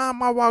every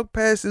time I walk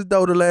past this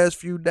door the last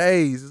few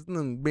days, it's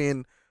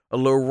been a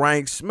little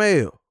rank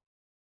smell.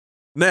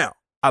 Now,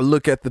 I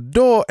look at the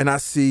door and I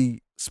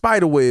see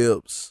spider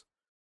webs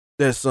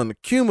that's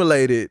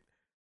accumulated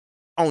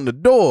on the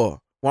door.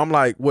 Well, I'm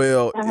like,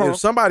 well, if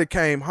somebody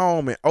came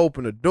home and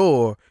opened the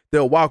door,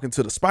 they'll walk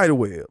into the spider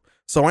web.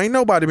 So ain't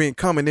nobody been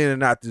coming in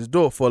and out this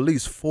door for at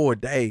least 4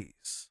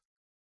 days.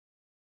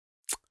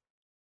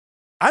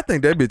 I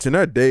think that bitch in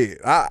there dead.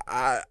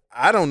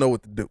 I don't know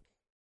what to do.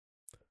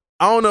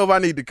 I don't know if I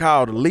need to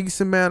call the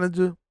leasing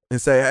manager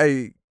and say,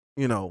 hey,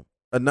 you know,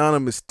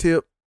 anonymous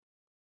tip.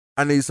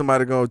 I need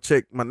somebody to go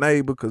check my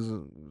neighbor because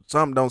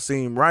something don't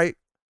seem right.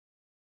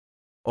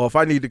 Or if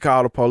I need to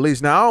call the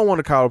police. Now, I don't want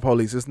to call the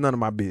police. It's none of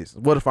my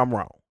business. What if I'm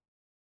wrong?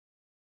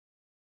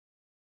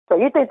 So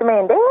you think the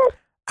man dead?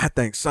 I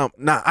think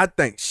I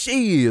think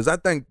she is. I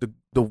think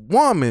the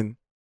woman,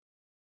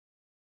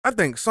 I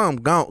think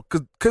something gone.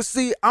 Cause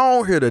see, I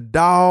don't hear the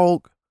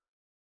dog.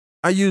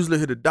 I usually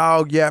hear the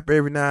dog yap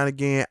every now and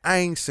again. I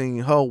ain't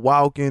seen her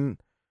walking.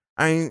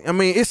 I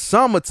mean, it's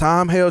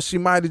summertime. Hell, she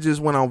might have just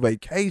went on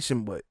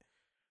vacation, but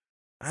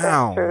I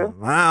don't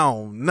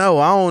know.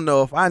 I don't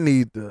know if I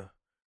need to.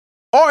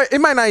 Or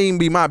it might not even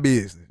be my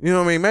business. You know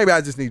what I mean? Maybe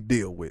I just need to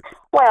deal with it.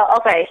 Well,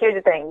 okay, here's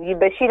the thing.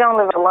 But she don't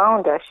live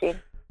alone, does she?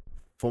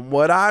 From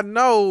what I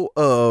know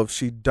of,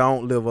 she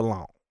don't live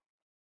alone.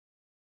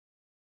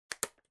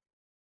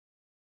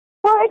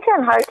 Well, it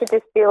can't hurt to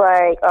just be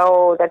like,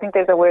 oh, I think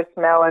there's a weird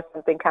smell or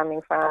something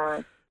coming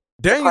from.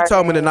 Daniel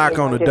told me to knock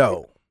on the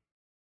door.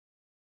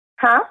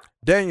 Huh?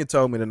 Daniel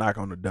told me to knock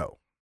on the door.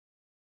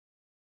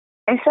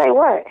 And say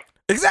what?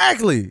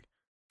 Exactly.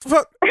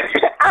 Fuck.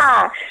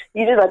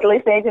 You just at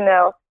least need to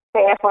know,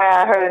 hey, FYI,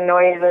 I heard a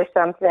noise or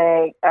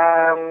something,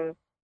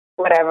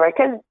 whatever.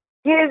 Because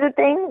here's the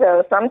thing,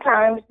 though.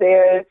 Sometimes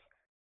you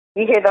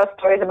hear those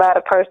stories about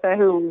a person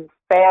who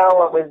fell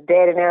or was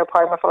dead in their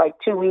apartment for like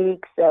 2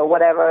 weeks or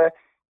whatever,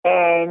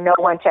 and no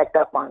one checked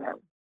up on them.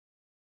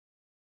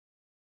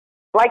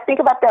 Like, think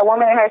about that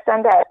woman and her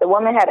son died. The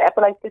woman had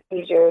epileptic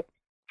seizure.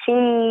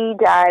 She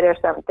died or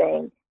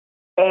something.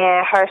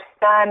 And her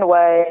son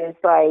was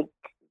like,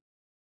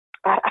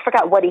 I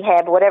forgot what he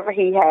had, but whatever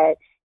he had,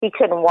 he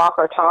couldn't walk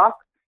or talk.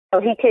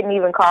 So he couldn't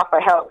even call for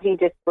help. He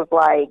just was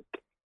like,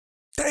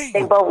 Dang.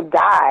 They both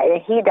died.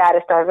 And he died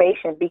of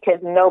starvation because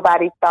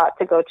nobody thought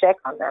to go check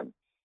on them.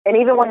 And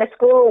even when the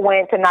school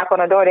went to knock on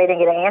the door, they didn't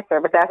get an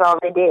answer, but that's all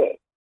they did.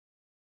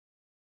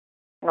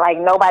 Like,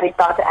 nobody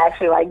thought to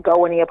actually, like,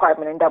 go in the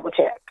apartment and double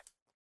check.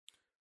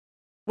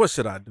 What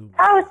should I do?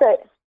 I would say,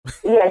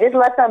 yeah, just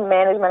let some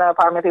management of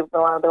apartment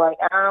people know. Be like,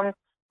 I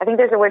think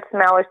there's a weird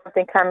smell or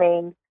something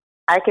coming.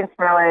 I can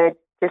smell it.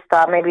 Just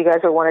thought maybe you guys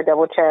would want to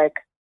double check.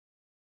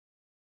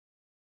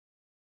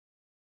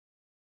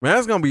 Man,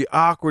 that's going to be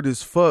awkward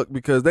as fuck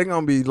because they're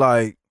going to be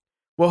like,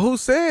 well, who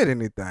said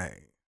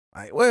anything?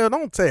 Like, well,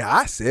 don't say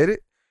I said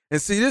it.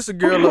 And see, this a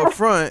girl up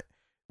front.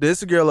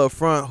 This a girl up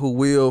front who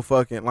will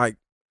fucking, like,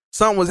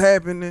 something was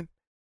happening.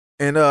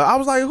 And I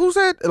was like, who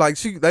said, like,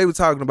 they were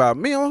talking about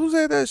me. Who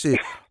said that shit?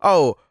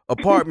 Oh,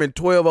 apartment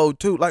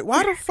 1202. Like,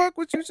 why the fuck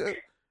would you say?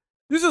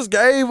 You just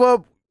gave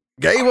up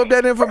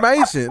that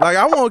information. Like,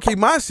 I want to keep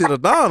my shit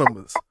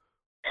anonymous.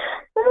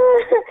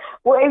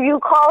 Well, if you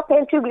call,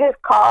 can't you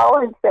just call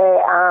and say,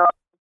 I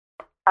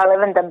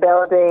live in the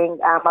building.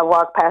 I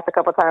walked past a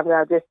couple times and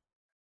I just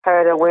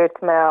heard a weird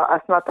smell. I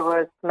smelled the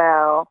weird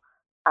smell.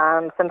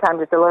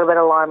 Sometimes it's a little bit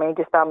alarming.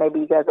 Just thought maybe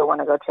you guys would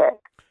want to go check.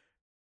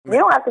 You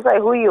don't have to say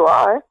who you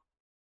are.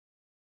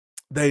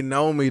 They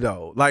know me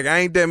though. Like,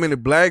 ain't that many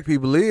black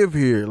people live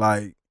here.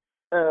 Like,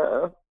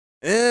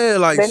 yeah,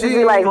 like then she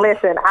be like,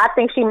 listen, I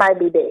think she might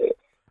be dead.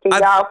 Can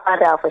y'all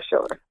find out for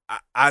sure?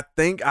 I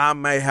think I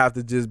may have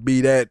to just be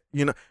that,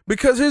 you know,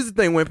 because here's the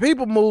thing: when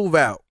people move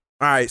out,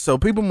 all right, so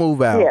people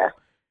move out. Yeah.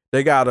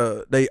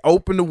 They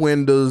open the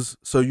windows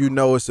so you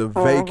know it's a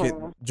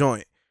vacant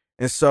joint.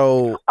 And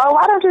so, oh,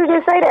 why don't you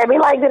just say that? Be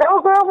like, did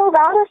old girl move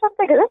out or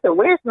something? Because it's a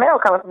weird smell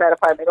coming from that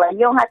apartment. Like, you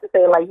don't have to say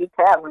it like you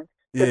telling.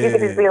 But you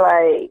could just be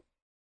like,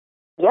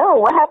 yo,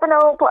 what happened to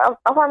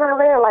apartment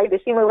over there? Like,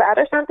 did she move out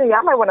or something?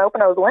 Y'all might want to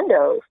open those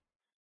windows.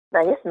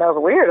 Like, it smells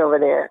weird over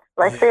there.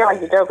 Like, say it like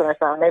you're joking or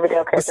something. Maybe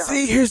they'll catch on.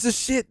 See, here's the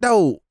shit,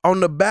 though.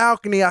 On the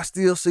balcony, I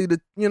still see they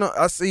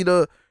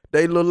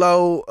little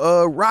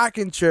old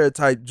rocking chair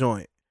type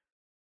joint.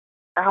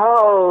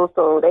 Oh,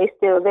 so they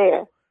still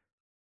there.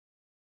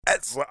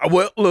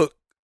 Well, look,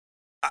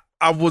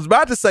 I was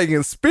about to say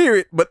in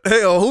spirit, but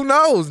hell, who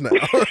knows now?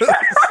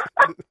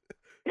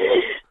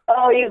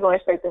 Oh, you're going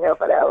straight to hell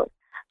for that one.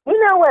 You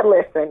know what?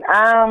 Listen,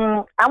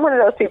 I'm one of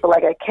those people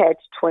like a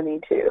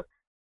catch-22.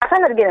 I try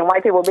not to get in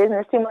white people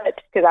business too much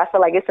because I feel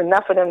like it's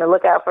enough for them to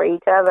look out for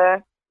each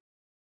other.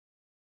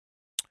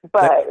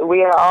 But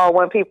we are all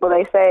one people,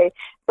 they say.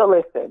 So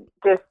listen,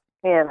 just,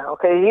 you know,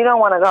 because you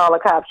don't want to call the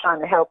cops trying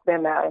to help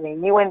them out. I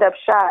mean, you end up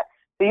shot.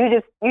 So you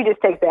just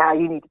take that how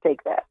you need to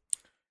take that.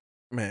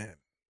 Man.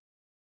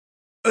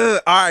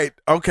 All right.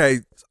 Okay.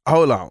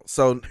 Hold on.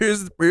 So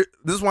this is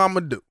what I'm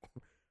going to do,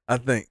 I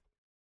think.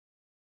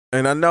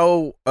 And I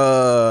know,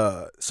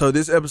 so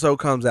this episode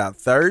comes out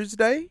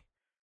Thursday.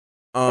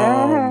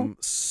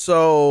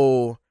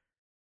 So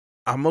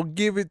I'm going to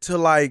give it to,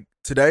 like,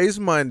 today's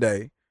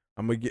Monday.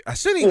 I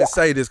shouldn't even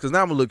say this because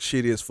now I'm gonna look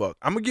shitty as fuck.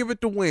 I'm gonna give it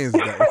to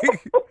Wednesday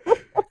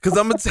because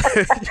I'm gonna tell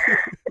you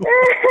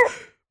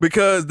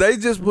because they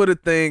just put a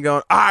thing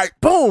on. All right,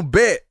 boom,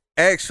 bet.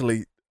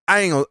 Actually,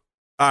 I ain't gonna.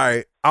 All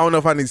right, I don't know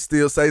if I need to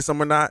still say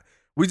something or not.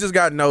 We just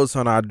got notes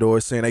on our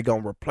door saying they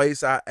gonna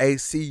replace our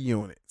AC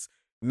units.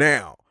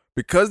 Now,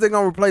 because they're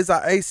gonna replace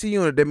our AC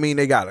unit, that mean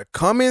they gotta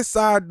come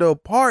inside the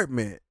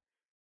apartment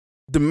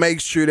to make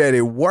sure that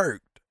it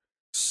worked.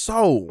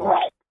 So.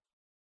 Right.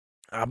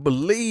 I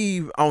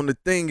believe on the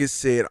thing it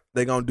said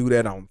they're gonna do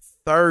that on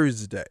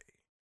Thursday.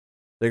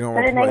 They're gonna.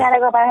 But then they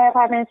gotta go by her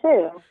apartment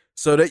too.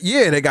 So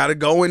they gotta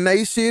go in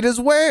they shit as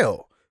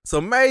well.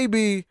 So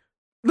maybe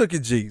look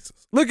at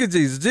Jesus. Look at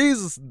Jesus.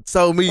 Jesus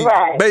told me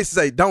basically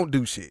say, don't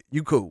do shit.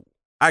 You cool.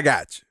 I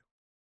got you.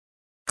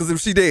 Cause if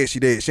she dead, she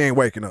dead. She ain't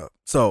waking up.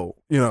 So,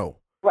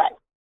 Right.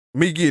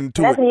 Me getting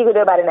to Nothing you can do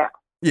about it now.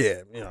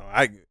 Yeah,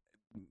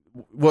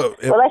 Well,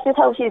 let's just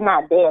hope she's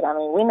not dead. I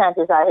mean, we're not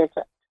just out here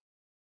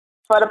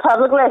for the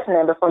public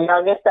listening, before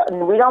y'all get stuck.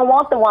 We don't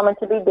want the woman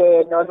to be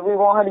dead, nor do we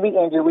want her to be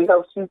injured. We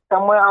hope she's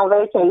somewhere on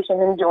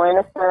vacation, enjoying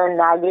the sun,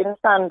 not getting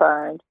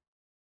sunburned.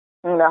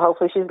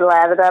 Hopefully she's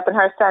lathered up in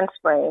her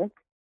sunscreen.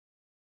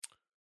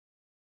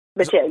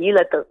 But yeah, you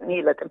let them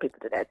people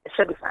do that.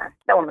 She'll be fine.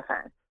 That woman's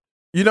fine.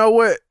 You know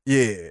what?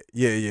 Yeah.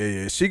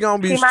 She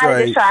gonna be straight. She might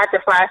have just tried to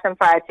fry some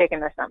fried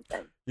chicken or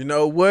something. You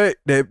know what?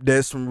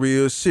 That's some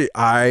real shit.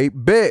 I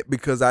bet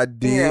because I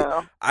did.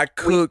 Yeah, I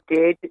cooked. We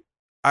did.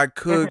 I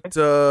cooked.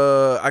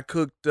 What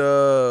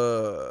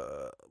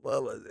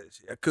was that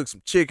shit? I cooked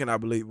some chicken, I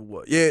believe it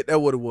was. Yeah, that's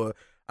what it was.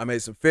 I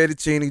made some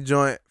fettuccine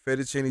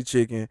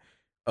chicken,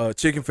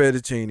 chicken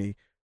fettuccine.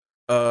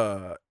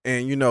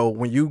 And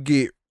when you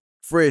get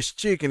fresh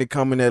chicken, it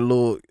come in that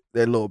little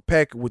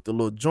packet with the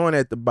little joint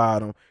at the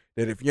bottom.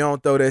 That if you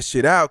don't throw that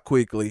shit out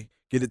quickly,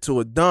 get it to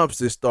a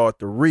dumpster, start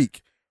to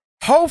reek.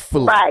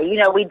 Hopefully, right.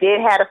 We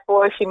did have a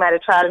fork. She might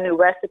have tried a new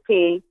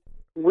recipe.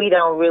 We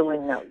don't really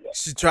know yet.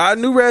 She tried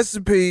a new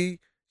recipe.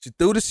 She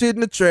threw the shit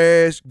in the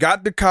trash.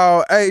 Got the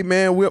call. Hey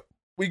man,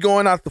 we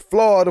going out to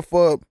Florida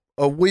for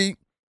a week.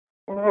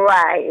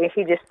 Right, and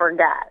she just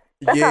forgot.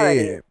 That's all it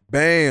is.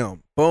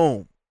 Bam,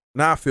 boom.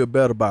 Now I feel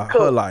better about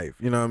her life.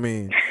 You know what I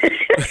mean?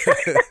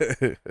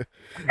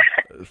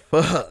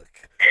 Fuck.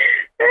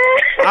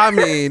 I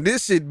mean,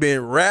 this shit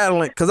been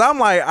rattling. Cause I'm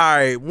like, all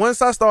right.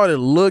 Once I started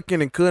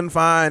looking and couldn't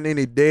find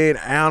any dead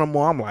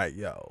animal, I'm like,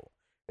 yo.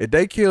 If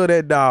they kill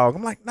that dog,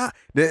 I'm like, nah.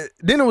 Then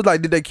it was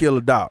like, did they kill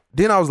a dog?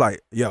 Then I was like,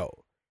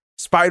 yo,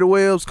 spider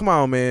webs, come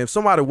on, man. If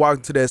somebody walked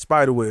into that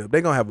spider web,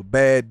 they gonna have a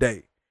bad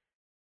day.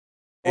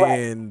 Right.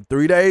 And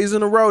 3 days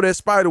in a row, that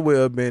spider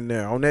web been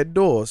there on that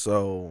door.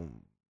 So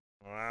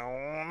I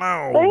don't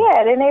know. But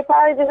yeah, then they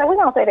probably just, we're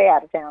gonna say they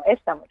out of town.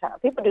 It's summertime.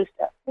 People do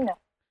stuff,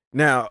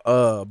 Now,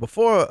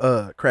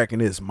 before cracking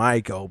this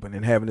mic open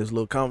and having this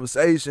little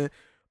conversation.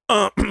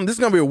 This is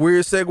gonna be a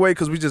weird segue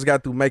because we just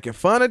got through making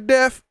fun of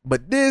death,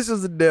 but this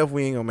is a death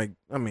we ain't gonna make.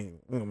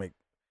 We're gonna make.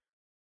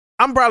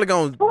 I'm probably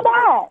gonna.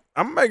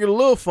 I'm making it a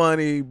little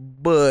funny,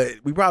 but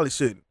we probably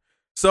shouldn't.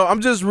 So I'm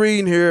just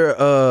reading here.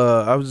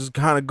 I was just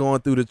kind of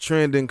going through the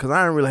trending because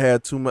I didn't really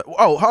have too much.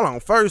 Oh, hold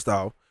on. First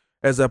off,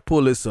 as I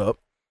pull this up,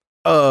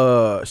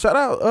 shout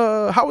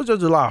out. How was your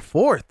July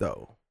 4th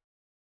though?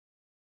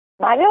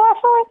 My July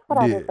 4th? What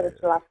I did for the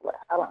July 4th?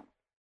 Hold on.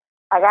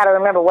 I gotta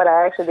remember what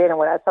I actually did and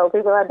what I told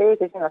people I did,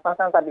 because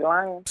sometimes I be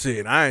lying.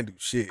 Shit, I ain't do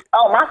shit.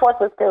 Oh, my 4th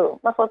was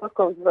cool. My 4th was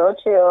cool. It was real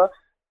chill.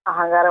 I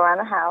hung out around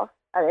the house.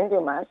 I didn't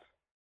do much.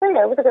 But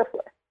yeah, it was a good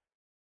 4th.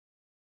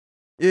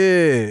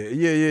 Yeah.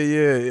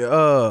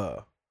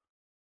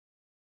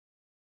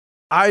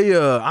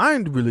 I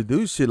ain't really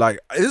do shit. Like,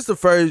 it's the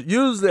first.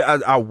 Usually,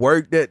 I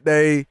work that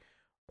day.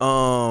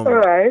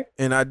 Right.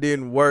 And I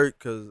didn't work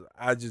because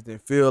I just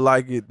didn't feel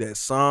like it. That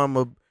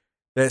summer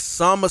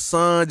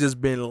sun just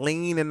been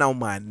leaning on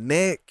my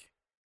neck,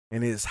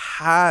 and it's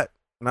hot.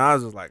 And I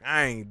was just like,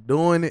 I ain't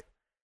doing it.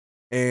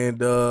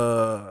 And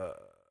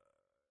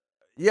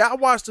yeah, I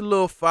watched the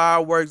little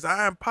fireworks.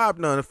 I ain't popped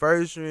none. The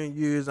first year in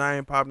years, I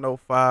ain't popped no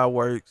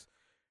fireworks.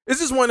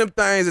 It's just one of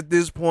them things at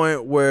this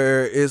point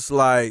where it's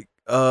like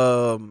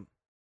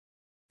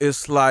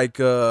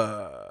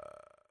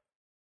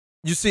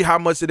you see how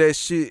much of that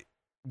shit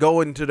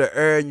go into the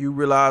air, and you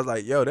realize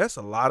like, yo, that's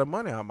a lot of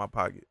money out of my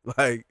pocket.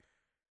 Like,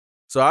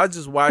 so I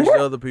just watched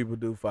other people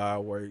do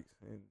fireworks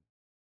and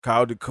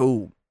called it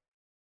cool.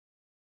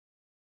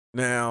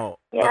 Now,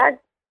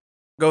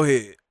 go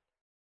ahead.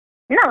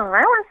 No,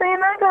 I wasn't saying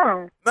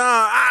nothing. No,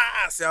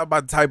 I see. I'm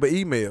about to type an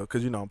email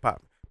because I'm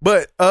popping.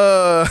 But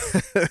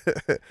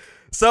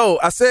so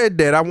I said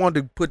that I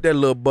wanted to put that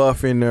little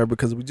buff in there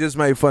because we just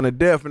made fun of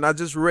death, and I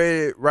just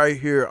read it right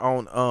here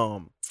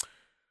on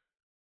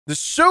the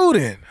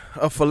shooting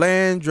of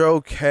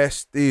Philando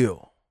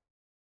Castile.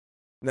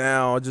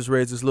 Now I just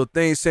read this little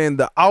thing saying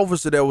the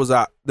officer that was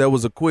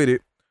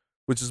acquitted,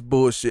 which is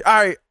bullshit. All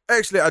right,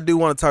 actually I do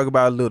want to talk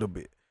about it a little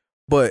bit,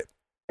 but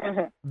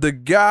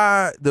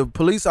the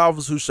police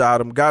officer who shot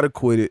him got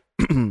acquitted,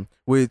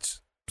 which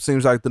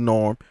seems like the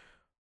norm.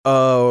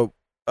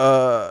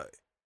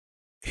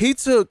 He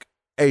took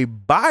a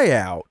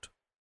buyout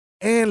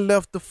and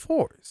left the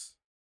force.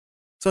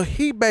 So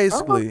he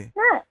basically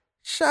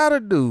shot a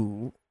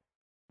dude,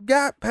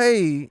 got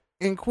paid,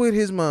 and quit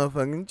his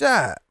motherfucking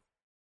job.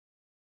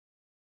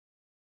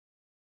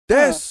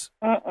 That's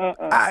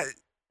I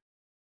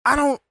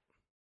don't.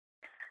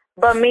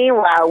 But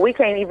meanwhile, we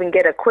can't even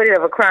get acquitted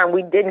of a crime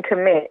we didn't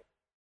commit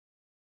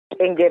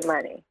and get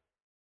money.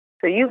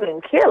 So you can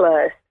kill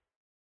us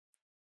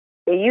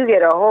and you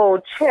get a whole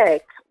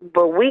check,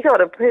 but we go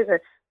to prison.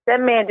 That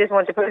man just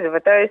went to prison for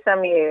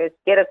 30-some years,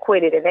 get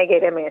acquitted, and they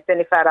gave that man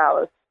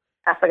 $75.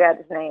 I forgot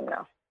his name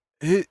now.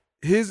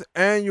 His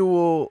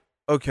annual,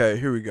 okay,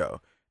 here we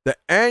go. The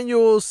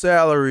annual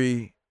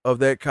salary of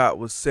that cop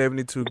was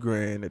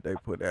 $72,000 that they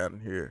put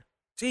down here.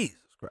 Jesus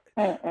Christ.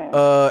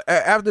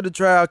 After the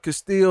trial,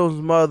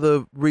 Castillo's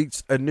mother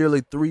reached a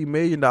nearly $3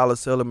 million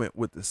settlement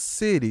with the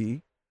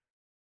city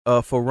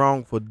for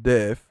wrongful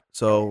death.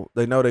 So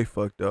they know they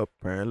fucked up,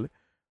 apparently.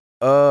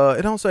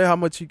 It don't say how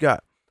much he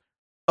got.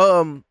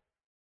 Man,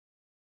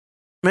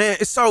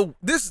 it's so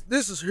this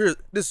is here.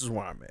 This is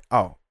where I'm at.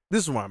 Oh,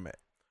 this is where I'm at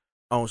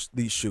on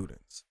these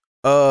shootings.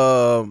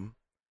 I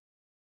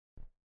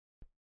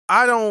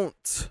don't.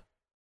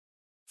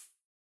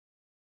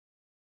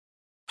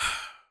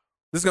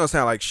 This is gonna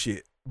sound like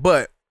shit,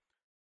 but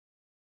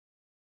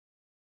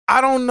I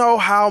don't know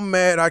how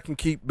mad I can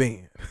keep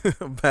being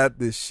about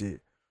this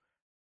shit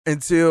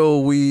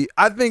until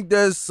I think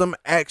there's some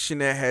action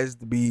that has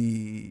to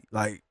be,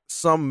 like,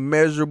 some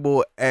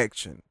measurable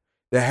action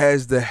that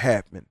has to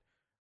happen.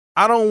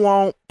 I don't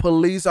want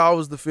police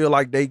officers to feel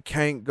like they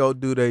can't go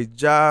do their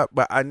job,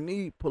 but I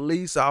need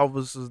police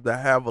officers to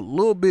have a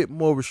little bit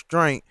more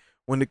restraint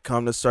when it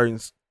comes to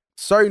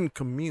certain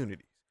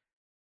communities.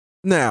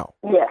 Now,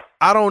 yes.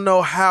 I don't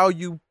know how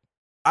you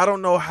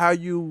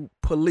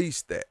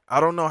police that. I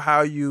don't know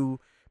how you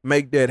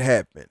make that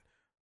happen.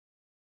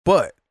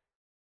 But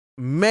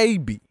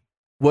maybe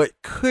what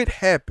could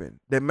happen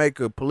that make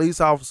a police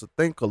officer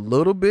think a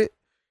little bit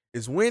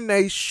is when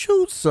they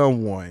shoot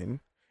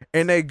someone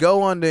and they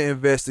go under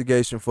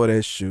investigation for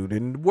that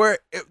shooting, where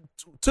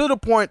to the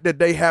point that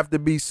they have to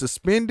be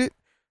suspended,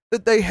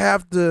 that they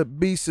have to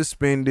be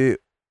suspended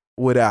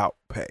without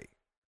pay.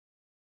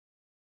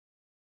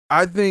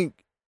 I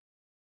think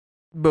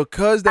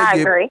because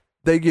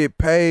they get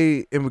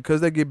paid and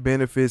because they get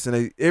benefits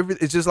and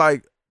it's just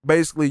like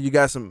basically you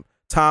got some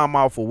time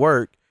off of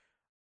work.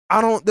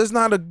 There's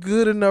not a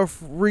good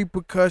enough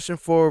repercussion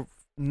for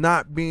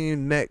not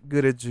being that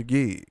good at your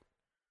gig.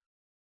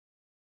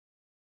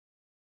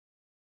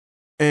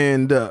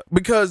 And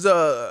because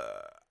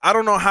I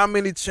don't know how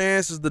many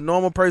chances the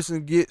normal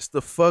person gets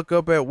to fuck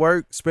up at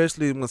work,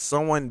 especially when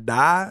someone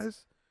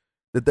dies,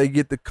 that they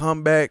get to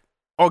come back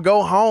or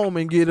go home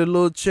and get a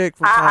little check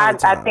from time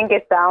to time. I think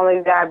it's the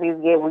only job you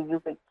get where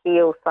you could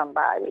kill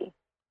somebody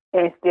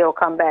and still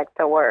come back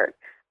to work.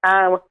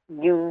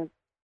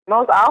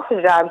 Most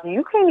office jobs,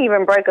 you can't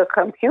even break a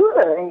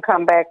computer and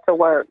come back to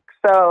work.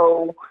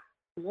 So,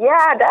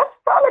 yeah, that's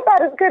probably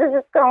about as good as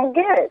it's going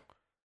to get.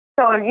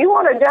 So if you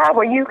want a job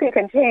where you can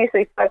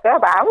continuously fuck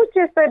up, I would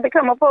just say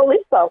become a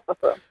police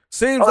officer.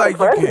 Seems like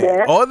you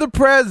can. Or the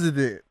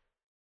president.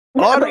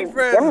 Yeah, or the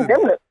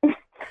president.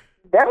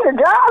 Them the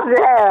jobs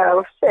to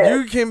have. Shit.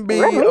 You can be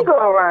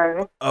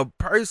a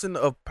person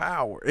of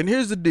power. And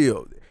here's the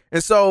deal.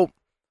 And so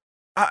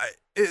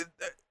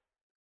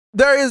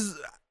there's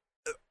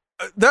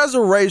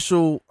a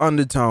racial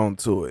undertone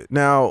to it.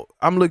 Now,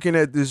 I'm looking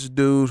at this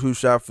dude who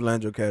shot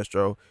Philando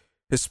Castro,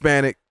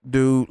 Hispanic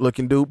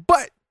looking dude.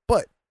 But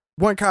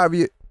one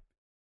caveat,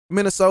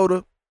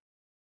 Minnesota,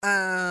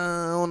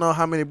 I don't know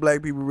how many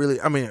black people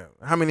how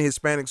many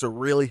Hispanics are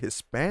really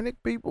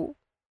Hispanic people?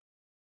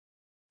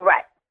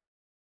 Right.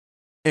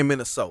 In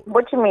Minnesota.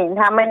 What you mean?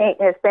 How many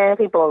Hispanic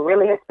people are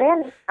really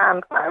Hispanic?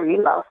 I'm sorry,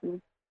 you lost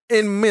me.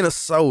 In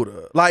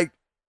Minnesota. Like.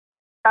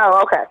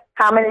 Oh, okay.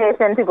 How many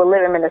Hispanic people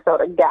live in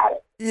Minnesota? Got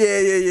it.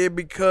 Yeah.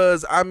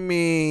 Because,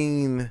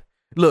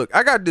 look,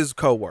 I got this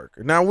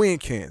coworker. Now, we in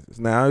Kansas.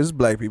 Now, there's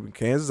black people in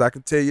Kansas. I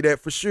can tell you that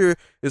for sure.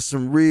 There's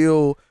some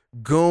real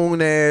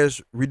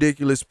goon-ass,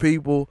 ridiculous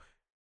people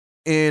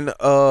in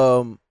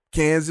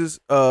Kansas.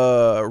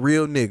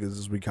 Real niggas,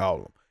 as we call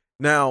them.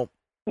 Now,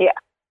 yeah,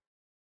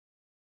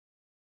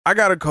 I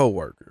got a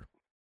coworker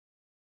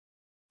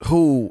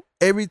who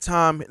every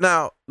time...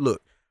 Now,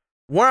 look,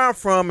 where I'm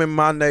from in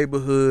my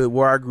neighborhood,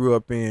 where I grew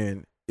up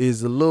in,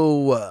 is a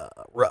little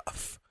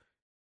rough.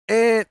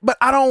 But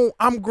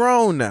I'm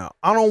grown now.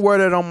 I don't wear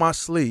that on my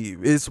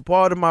sleeve. It's a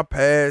part of my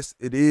past.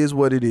 It is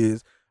what it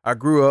is. I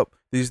grew up.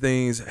 These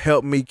things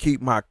help me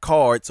keep my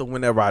card. So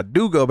whenever I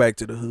do go back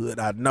to the hood,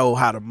 I know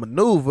how to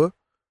maneuver.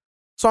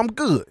 So I'm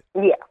good.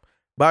 Yeah.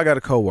 But I got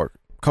a coworker.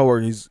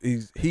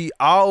 He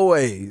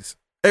always,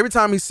 every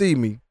time he see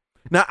me,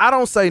 now I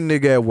don't say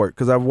nigga at work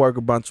because I've worked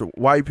a bunch of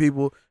white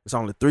people. It's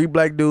only 3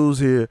 black dudes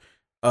here.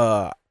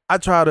 I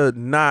try to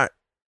not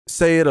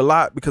say it a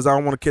lot because I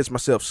don't want to catch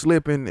myself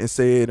slipping and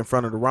say it in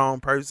front of the wrong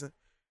person.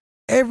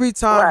 Every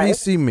time he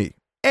see me,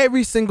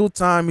 every single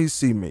time he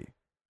see me,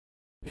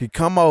 he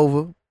come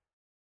over,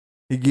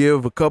 He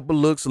give a couple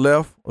looks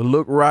left, a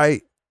look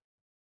right.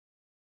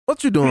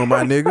 What you doing,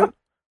 my nigga?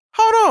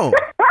 Hold on.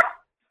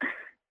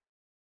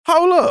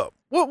 Hold up.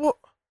 What?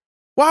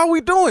 Why are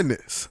we doing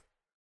this?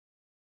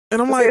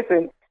 And I'm like,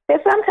 listen, and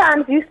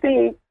sometimes you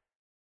see,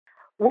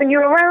 when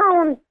you're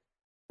around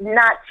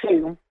not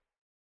you,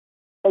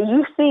 and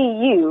you see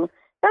you,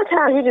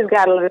 sometimes you just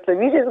got to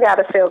listen. You just got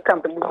to feel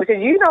comfortable because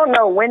you don't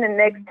know when the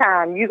next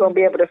time you're going to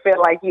be able to feel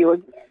like you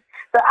again.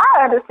 So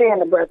I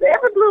understand the brother.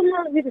 Every blue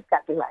moon, you just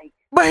got to like.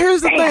 but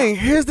here's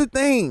the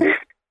thing.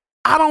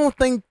 I don't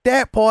think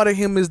that part of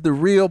him is the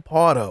real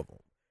part of him.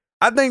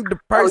 I think the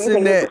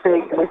person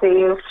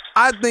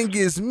I think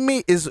is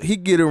me is he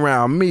get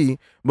around me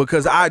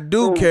because I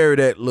do carry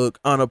that look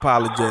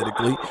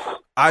unapologetically.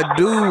 I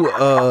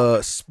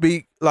do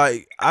speak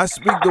like I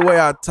speak the way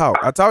I talk.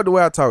 I talk the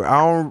way I talk.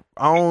 I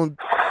don't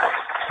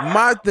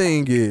my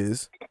thing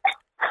is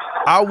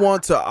I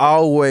want to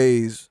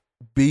always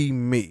be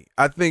me.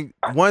 I think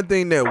one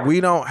thing that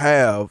we don't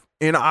have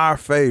in our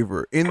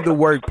favor in the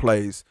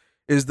workplace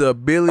is the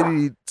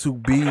ability to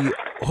be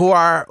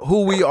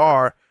who we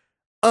are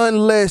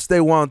unless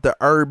they want the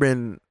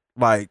urban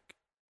like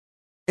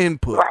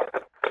input.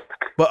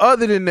 But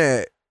other than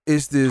that,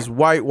 it's this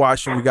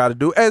whitewashing we got to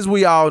do. As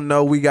we all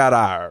know, we got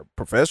our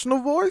professional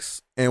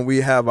voice and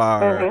we have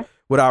our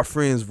with our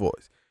friends'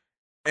 voice.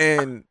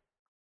 And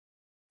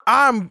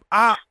I'm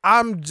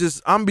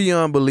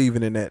beyond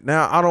believing in that.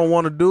 Now I don't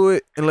want to do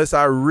it unless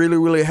I really,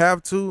 really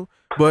have to.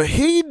 But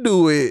he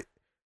do it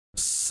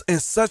in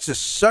such a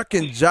shuck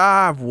and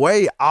jive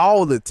way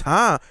all the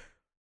time.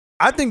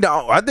 I think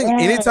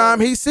anytime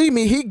he see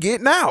me, he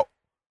getting out.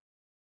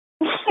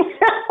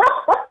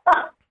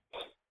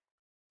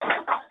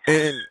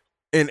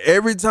 And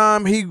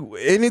anytime he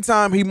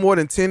more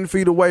than 10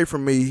 feet away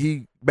from me,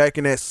 he back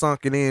in that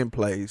sunken in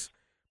place.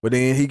 But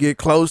then he get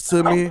close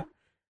to me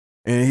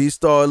and he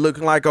start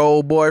looking like an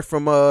old boy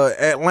from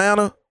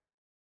Atlanta.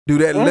 Do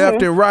that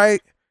left and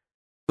right.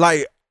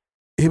 Like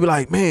he be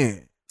like,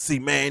 man,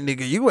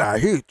 nigga, you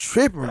out here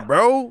tripping,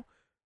 bro.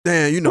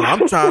 Damn,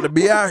 I'm trying to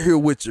be out here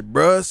with you,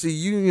 bro. See,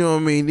 you know what I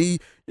mean?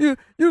 You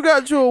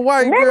got you a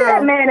white Maybe girl.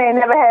 That man ain't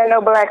never had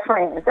no black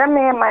friends. That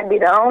man might be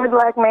the only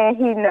black man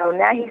he know.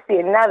 Now he see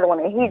another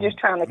one, and he just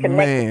trying to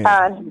connect and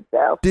find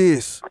himself.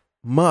 This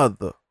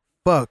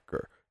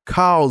motherfucker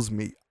calls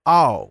me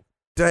all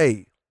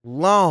day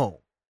long.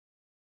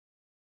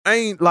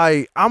 Ain't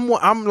like I'm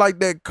like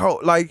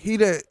that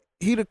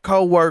he the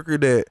coworker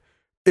that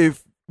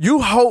if you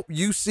hope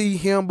you see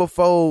him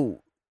before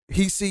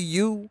he see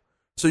you.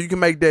 So you can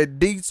make that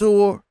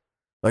detour,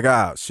 like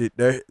shit,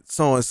 there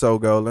so and so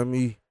go. Let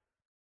me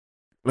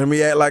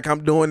act like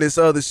I'm doing this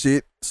other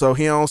shit so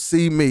he don't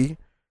see me.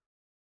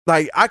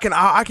 Like I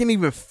can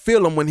even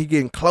feel him when he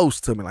getting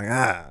close to me. Like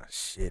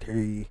shit,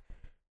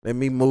 let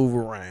me move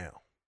around.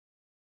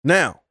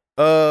 Now,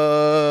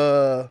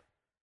 where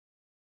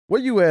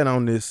you at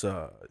on this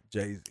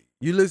Jay-Z?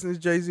 You listen to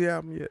Jay-Z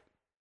album yet?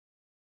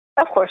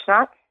 Of course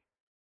not.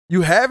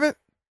 You haven't?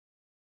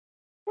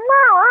 No,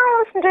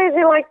 I don't listen to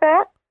Jay-Z like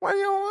that. Why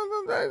you don't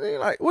listen to Jay-Z?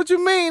 Like, what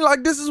you mean?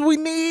 Like, this is we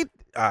need?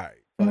 All right,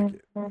 fuck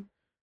it.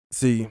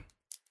 See,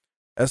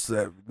 that's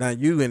now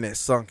you in that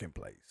sunken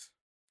place.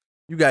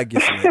 You gotta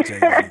get some of that Jay-Z,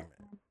 man.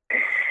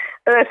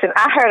 Listen,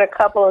 I heard a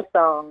couple of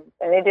songs,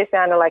 and it just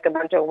sounded like a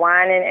bunch of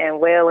whining and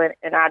wailing,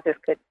 and I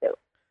just couldn't do it.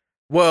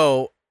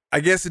 Well,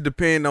 I guess it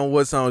depends on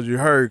what songs you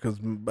heard, because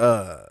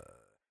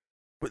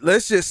but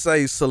let's just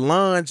say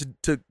Solange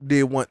took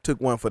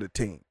one for the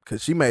team,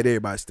 because she made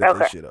everybody step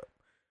that shit up.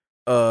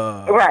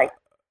 Right.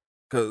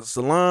 Because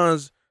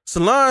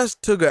Solange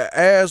took an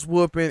ass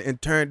whooping and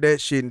turned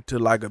that shit into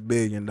like $1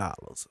 billion. I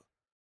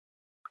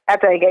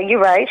think you're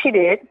right. She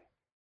did.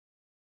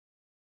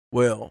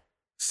 Well,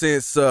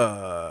 since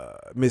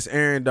Miss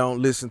Erin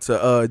don't listen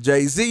to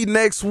Jay-Z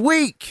next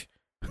week,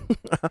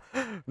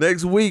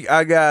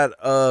 I got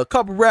a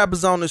couple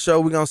rappers on the show.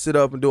 We're gonna sit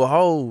up and do a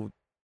whole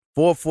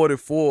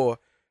 444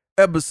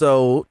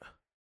 episode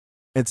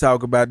and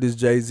talk about this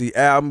Jay-Z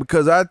album,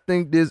 because I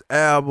think this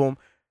album,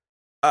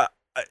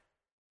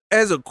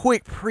 as a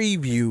quick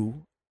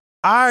preview,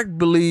 I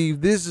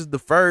believe this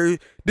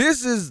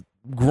is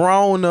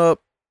grown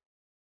up.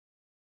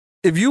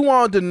 If you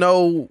want to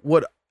know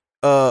what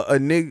a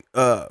nigga,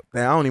 I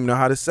don't even know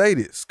how to say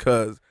this,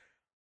 because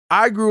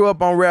I grew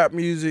up on rap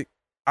music.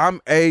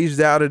 I'm aged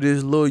out of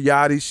this Lil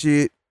Yachty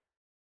shit,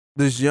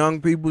 this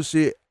young people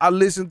shit. I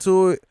listen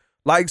to it,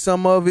 like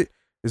some of it.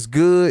 It's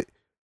good.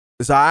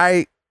 It's all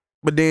right.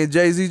 But then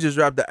Jay-Z just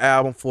dropped the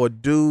album for a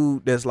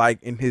dude that's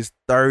like in his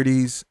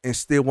 30s and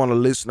still want to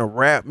listen to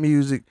rap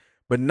music,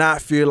 but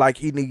not feel like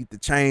he needs to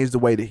change the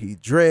way that he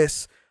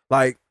dress.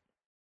 Like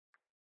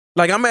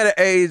I'm at an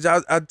age,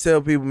 I tell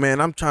people,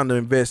 man, I'm trying to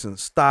invest in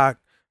stock.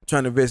 I'm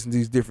trying to invest in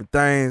these different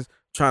things.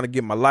 I'm trying to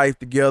get my life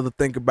together.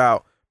 Think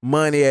about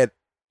money at,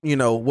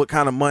 what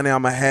kind of money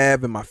I'm going to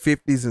have in my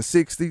 50s and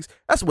 60s.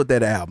 That's what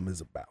that album is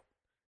about.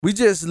 We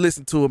just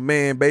listened to a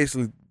man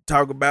basically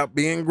talk about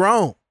being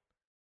grown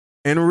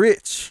and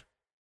rich,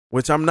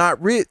 which I'm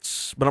not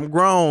rich, but I'm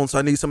grown, so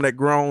I need some of that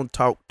grown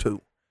talk too.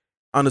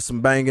 under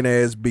some banging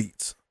ass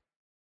beats.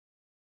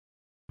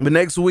 The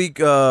next week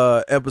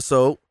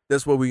episode,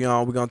 that's what we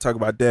on. We're gonna talk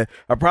about that.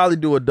 I'll probably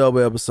do a double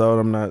episode.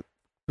 I'm not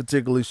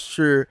particularly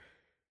sure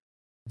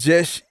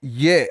just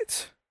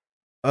yet.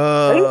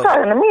 Are you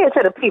talking to me or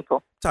to the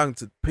people? Talking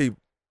to the people.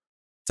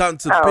 Talking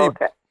to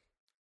the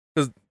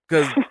people.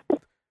 Okay.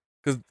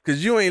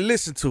 Cause you ain't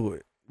listen to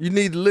it. You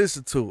need to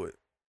listen to it.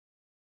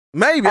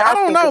 Maybe. I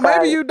don't know.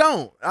 Maybe you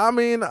don't. I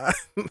mean,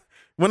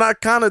 when I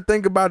kind of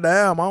think about the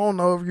album, I don't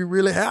know if you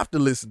really have to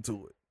listen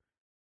to it.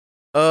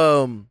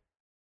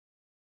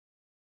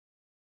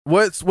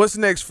 What's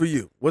next for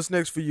you? What's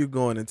next for you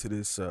going into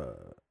this?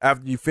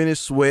 After you finish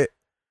Sweat,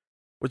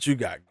 what you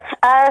got?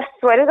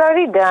 Sweat is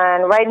already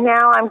done. Right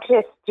now, I'm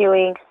just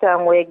doing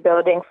some wig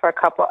building for a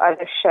couple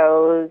other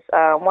shows.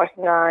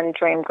 Working on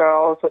Dream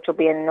Girls, which will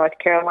be in North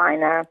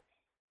Carolina.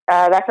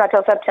 That's not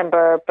till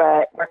September,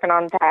 but working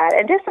on that.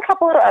 And just a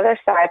couple of other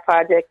side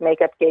project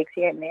makeup gigs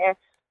here and there.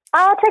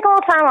 I'll take a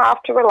little time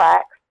off to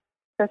relax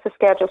since the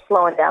schedule's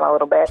slowing down a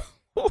little bit.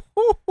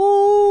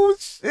 Oh,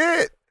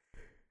 shit.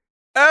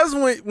 That's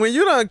when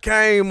you done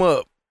came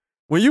up.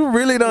 When you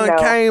really done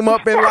came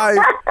up in life,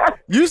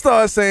 you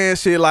start saying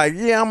shit like,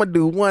 yeah, I'm going to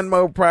do one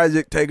more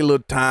project, take a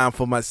little time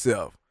for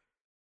myself.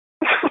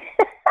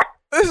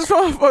 This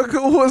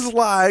motherfucker was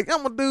like,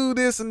 I'm going to do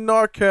this in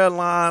North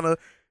Carolina.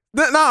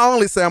 Not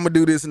only say I'm going to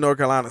do this in North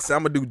Carolina, say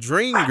I'm going to do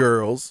Dream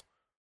Girls.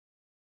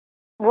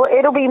 Well,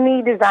 it'll be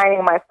me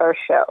designing my first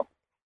show.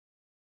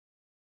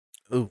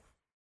 Ooh.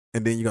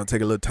 And then you're going to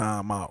take a little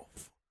time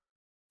off.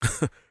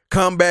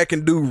 Come back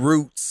and do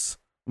Roots.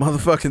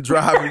 Motherfucking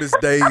Driving This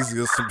Daisy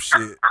or some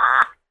shit.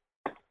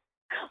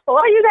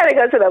 Well, you got to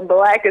go to the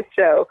blackest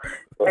show.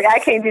 Like, I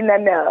can't do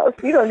nothing else.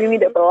 You don't need me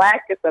the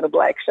blackest of the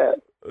black show.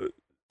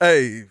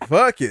 Hey,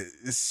 fuck it.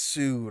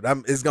 Shoot,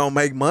 it's going to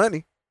make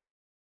money.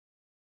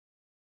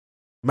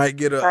 Might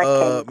get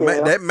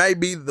that may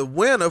be the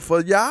winner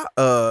for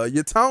y'all,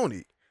 your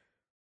Tony.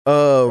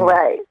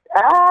 Right.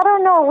 I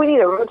don't know. We need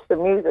a Roots the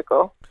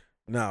musical.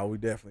 No, we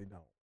definitely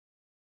don't.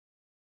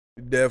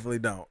 We definitely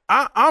don't.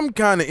 I'm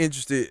kind of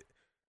interested.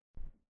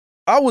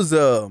 I was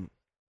now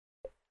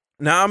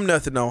I'm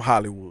nothing on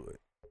Hollywood.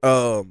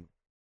 Probably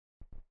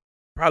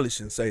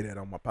shouldn't say that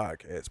on my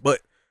podcast,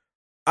 but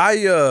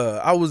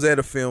I was at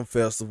a film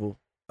festival.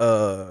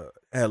 Had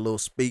a little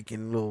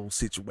speaking little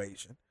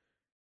situation.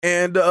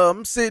 And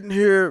I'm sitting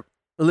here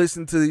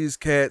listening to these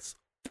cats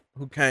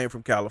who came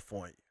from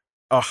California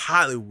or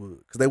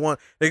Hollywood because they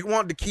want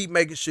to keep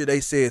making sure they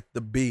said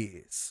the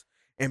biz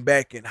and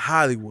back in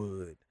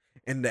Hollywood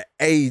and the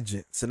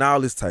agents and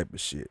all this type of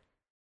shit.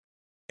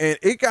 And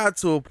it got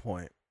to a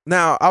point.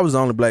 Now I was the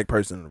only black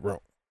person in the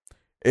room.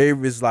 It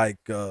was like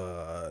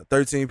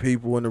 13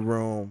 people in the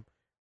room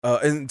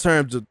in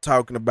terms of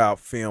talking about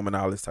film and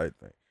all this type of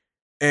thing.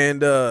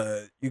 And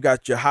you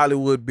got your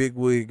Hollywood big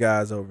wig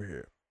guys over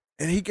here.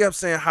 And he kept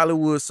saying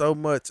Hollywood so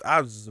much,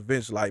 I was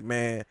eventually like,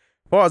 man, as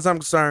far as I'm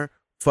concerned,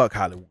 fuck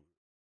Hollywood.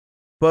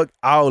 Fuck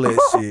all that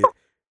shit.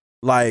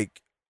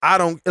 Like, I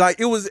don't,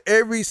 like, it was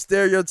every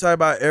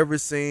stereotype I ever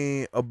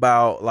seen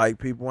about, like,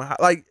 people.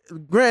 Like,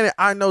 granted,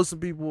 I know some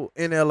people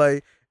in LA,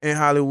 in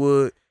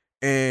Hollywood,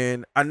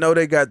 and I know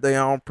they got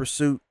their own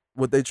pursuit,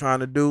 what they trying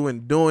to do,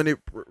 and doing it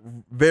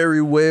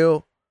very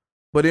well.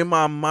 But in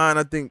my mind,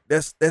 I think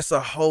that's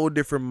a whole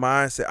different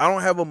mindset. I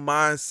don't have a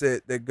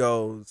mindset that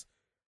goes,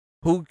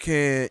 who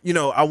can,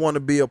 I want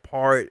to be a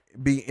part,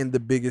 be in the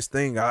biggest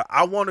thing.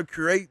 I want to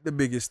create the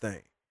biggest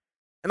thing.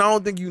 And I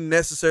don't think you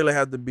necessarily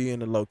have to be in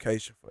the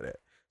location for that.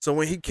 So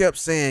when he kept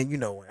saying,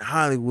 in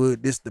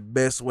Hollywood, this the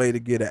best way to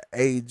get an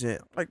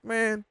agent. I'm like,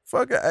 man,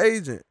 fuck an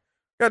agent.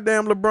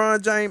 Goddamn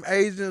LeBron James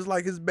agent is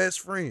like his best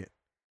friend.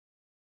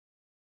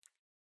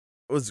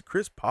 Was it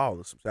Chris Paul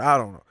or something? I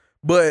don't know.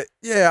 But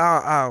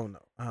yeah, I don't know.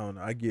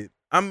 I get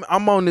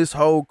I'm on this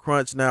whole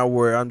crunch now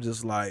where I'm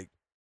just like,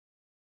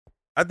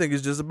 I think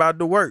it's just about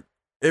the work.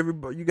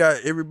 You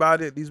got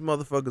everybody, these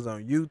motherfuckers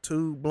on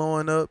YouTube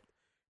blowing up,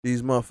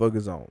 these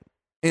motherfuckers on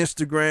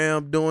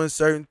Instagram doing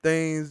certain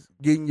things,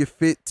 getting your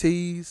fit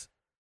tees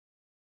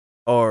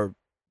or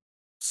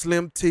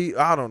slim tee.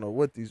 I don't know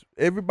what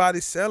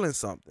everybody's selling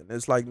something.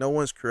 It's like no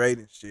one's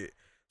creating shit.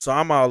 So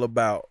I'm all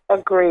about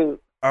agreed.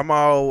 I'm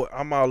all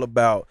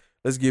about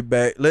let's get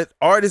back. Let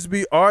artists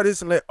be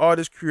artists and let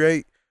artists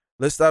create.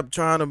 Let's stop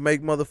trying to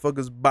make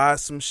motherfuckers buy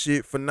some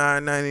shit for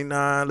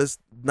 $9.99. Let's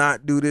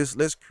not do this.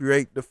 Let's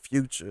create the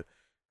future.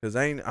 Cause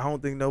I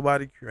don't think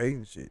nobody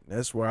creating shit.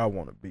 That's where I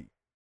want to be.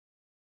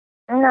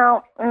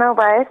 No,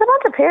 nobody. It's a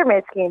bunch of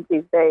pyramid schemes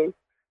these days.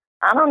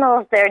 I don't know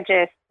if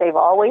they've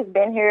always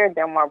been here,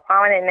 they're more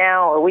prominent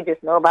now, or we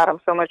just know about them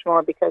so much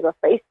more because of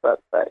Facebook.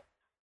 But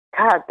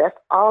God, that's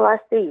all I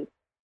see.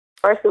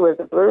 First it was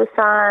the blue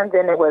sign,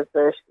 then it was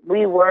the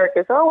WeWork.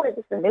 It's always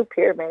just a new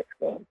pyramid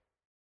scheme.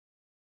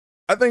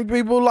 I think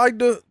people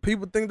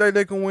think that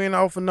they can win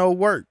off of no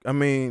work. I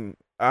mean,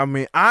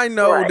 I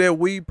know right. that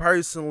we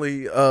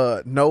personally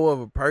know of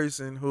a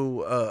person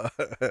who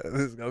this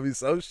is gonna be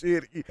so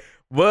shitty,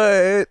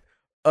 but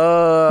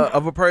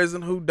of a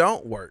person who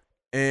don't work.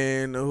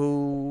 and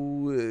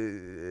who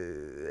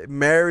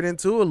married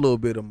into a little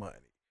bit of money.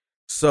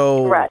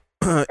 So Right.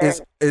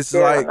 it's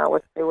Still like don't know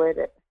what to do with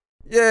it.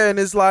 yeah, and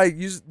it's like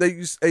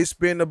they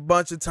spend a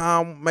bunch of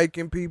time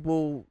making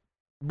people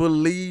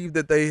believe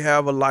that they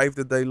have a life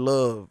that they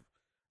love.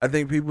 I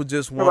think people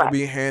just want to Right.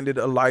 be handed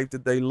a life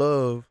that they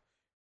love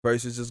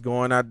versus just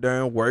going out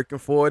there and working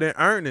for it and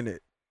earning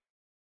it.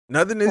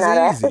 Nothing is Now,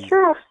 that's the easy.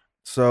 truth.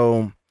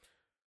 So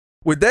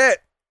with that,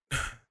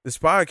 this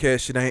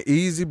podcast shit ain't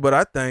easy, but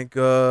I think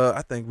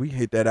we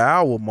hit that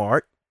hour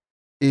mark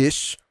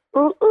ish.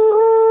 Ooh,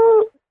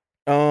 ooh.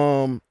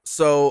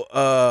 So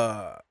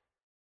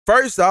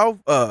first off,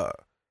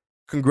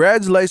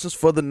 congratulations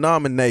for the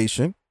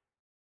nomination,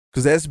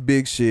 cause that's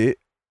big shit.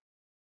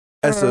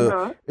 That's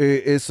Mhm.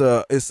 it's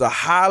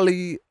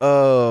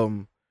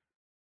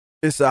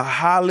a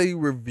highly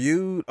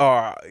reviewed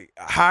or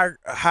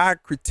high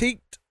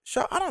critiqued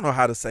show. I don't know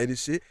how to say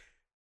this shit.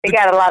 It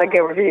got a lot of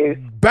good reviews.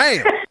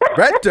 Bam,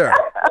 right there.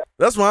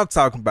 That's what I'm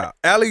talking about.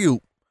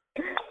 Alley-oop.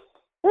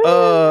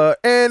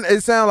 And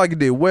it sounded like it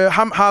did well.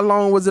 How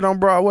long was it on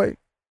Broadway?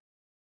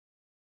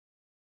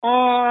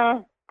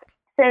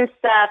 Since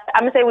I'm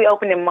gonna say we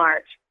opened in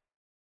March,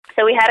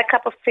 so we had a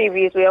couple of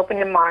previews. We opened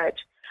in March.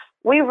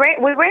 We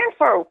ran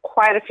for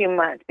quite a few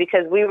months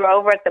because we were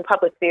over at the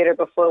Public Theater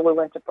before we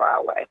went to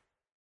Broadway.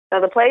 So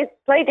the play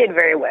did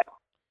very well.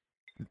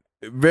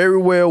 Very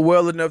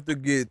well enough to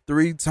get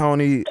 3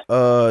 Tony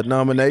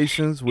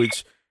nominations,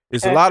 which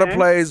is a lot of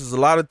plays. There's a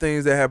lot of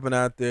things that happen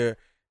out there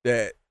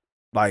that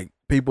like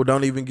people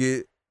don't even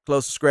get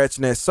close to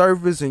scratching that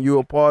surface, and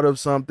you're a part of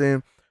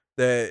something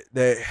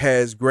that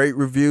has great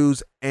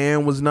reviews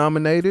and was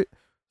nominated.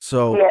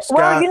 So Yeah.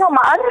 Scott, Well,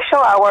 my other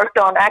show I worked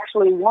on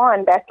actually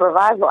won Best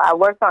Revival. I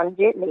worked on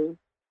Jitney.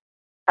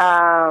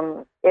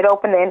 It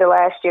opened the end of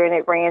last year and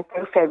it ran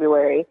through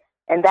February.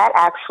 And that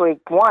actually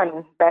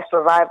won Best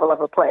Revival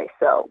of a Play.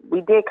 So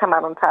we did come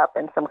out on top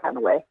in some kind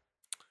of way.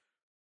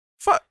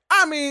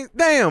 I mean,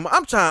 damn,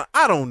 I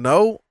don't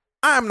know.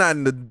 I'm not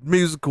in the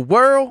musical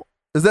world.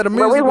 Is that a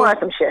musical? But we won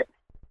some shit.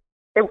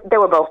 They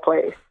were both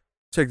plays.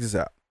 Check this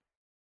out.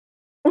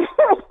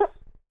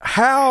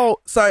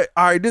 All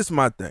right, this is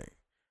my thing.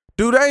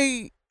 Do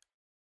they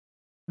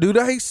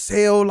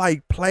sell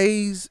like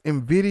plays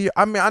and video?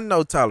 I mean, I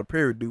know Tyler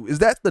Perry do. Is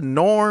that the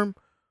norm?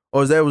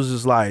 Or is that was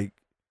just like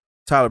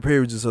Tyler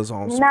Perry just us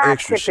on some Not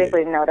extra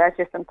typically, shit? no. That's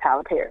just some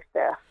Tyler Perry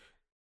stuff.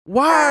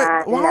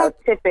 Why? No,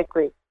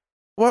 typically.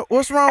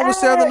 What's wrong with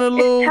selling a it's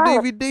little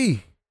Tyler.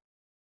 DVD?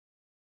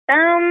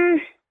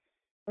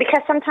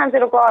 Because sometimes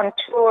it'll go on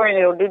tour and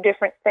it'll do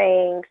different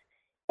things.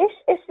 It's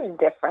just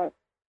different.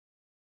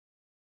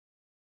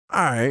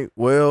 All right,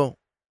 well,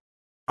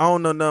 I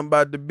don't know nothing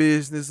about the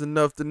business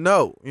enough to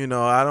know.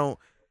 I don't.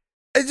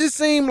 It just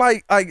seemed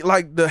like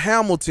the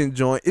Hamilton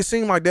joint. It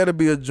seemed like that'll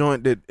be a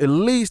joint that at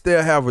least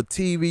they'll have a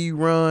TV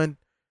run,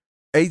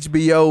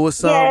 HBO or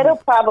something. Yeah, it'll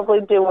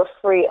probably do a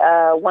free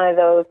one of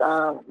those.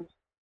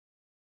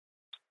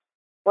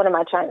 What am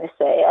I trying to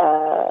say?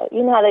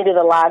 You know how they do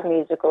the live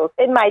musicals?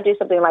 It might do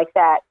something like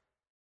that.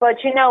 But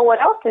what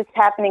else is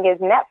happening is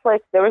Netflix.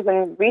 There was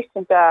a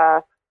recent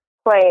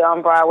play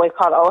on Broadway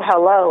called Oh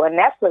Hello, and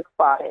Netflix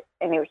bought it,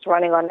 and it was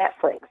running on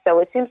Netflix. So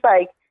it seems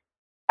like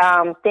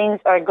things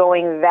are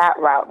going that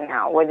route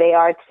now, where they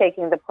are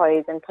taking the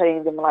plays and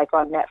putting them like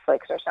on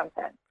Netflix or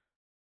something.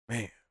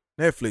 Man,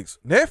 Netflix,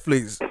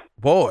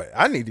 boy,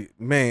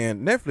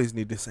 Netflix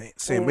need to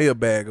send me a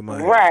bag of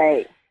money.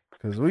 Right.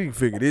 Because we can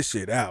figure this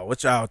shit out.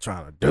 What y'all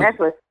trying to do?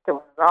 Netflix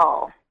doing it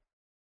all.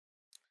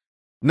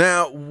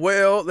 Now,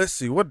 well, let's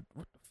see. What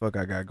the fuck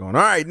I got going?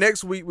 All right,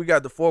 next week we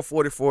got the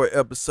 444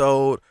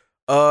 episode.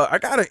 I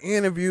got an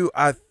interview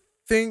I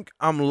think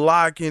I'm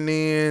locking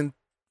in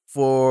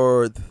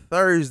for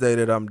Thursday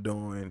that I'm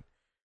doing.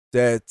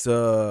 That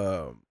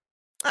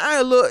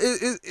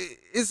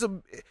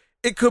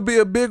it could be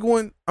a big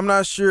one. I'm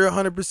not sure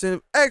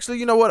 100%. Actually,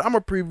 you know what? I'm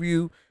gonna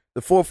preview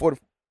the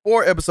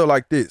 444 episode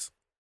like this.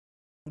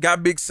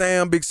 Got Big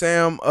Sam. He's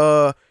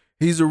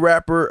a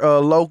rapper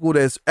local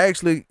that's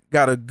actually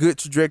got a good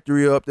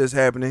trajectory up that's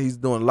happening. He's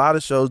doing a lot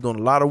of shows, doing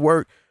a lot of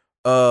work.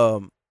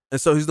 And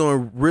so he's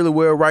doing really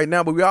well right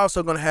now. But we're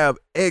also going to have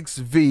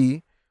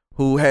XV,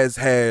 who has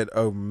had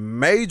a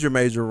major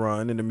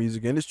run in the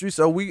music industry.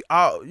 So we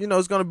are,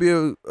 it's going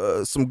to be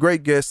some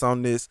great guests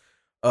on this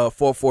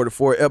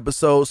 444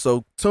 episode.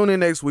 So tune in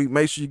next week.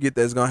 Make sure you get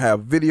that. It's going to have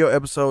a video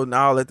episode and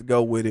I'll let it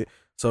go with it.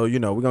 So, we're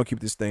going to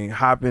keep this thing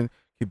hopping,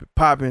 keep it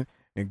popping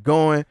and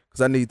going, because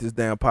I need this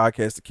damn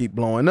podcast to keep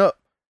blowing up.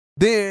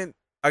 Then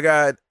I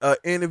got an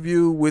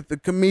interview with a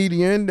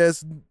comedian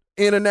that's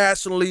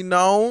internationally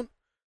known.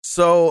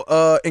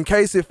 So in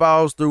case it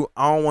falls through,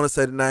 I don't want to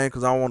say the name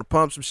because I don't want to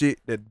pump some shit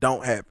that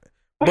don't happen.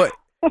 But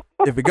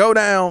if it go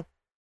down,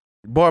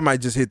 the boy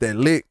might just hit that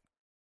lick.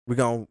 We're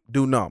going to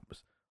do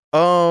numbers.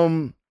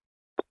 What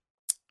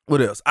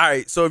else? All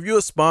right, so if you're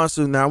a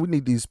sponsor now, we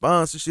need these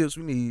sponsorships.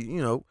 We need,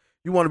 you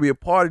want to be a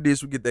part of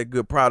this, we get that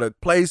good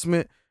product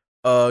placement,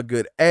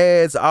 good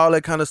ads, all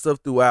that kind of stuff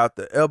throughout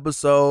the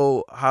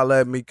episode.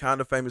 Holla at me,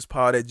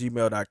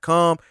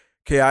 kindofamouspod@gmail.com.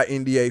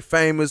 KINDA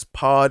famous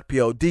pod,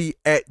 POD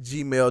at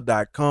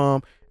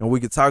gmail.com. And we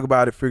can talk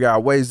about it, figure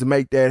out ways to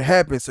make that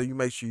happen. So you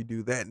make sure you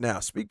do that now.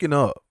 Speaking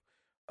of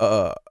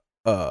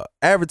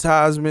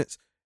advertisements,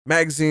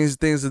 magazines,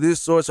 things of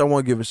this sort, I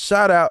want to give a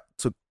shout out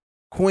to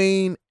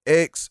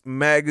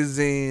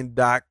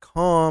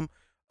QueenXMagazine.com.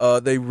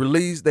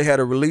 They had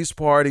a release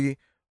party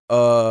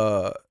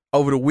over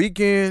the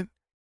weekend.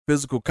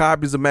 Physical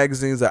copies of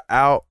magazines are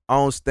out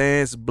on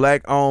stands.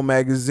 Black-owned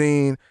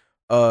magazine.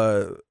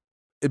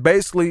 It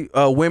basically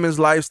women's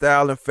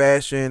lifestyle and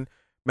fashion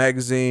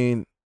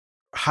magazine.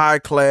 High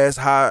class,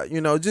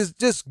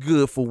 just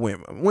good for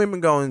women. Women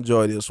gonna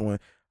enjoy this one.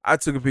 I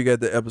took a peek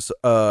at the episode,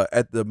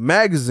 at the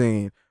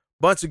magazine.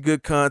 Bunch of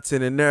good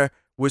content in there.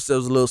 Wish there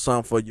was a little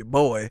something for your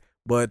boy,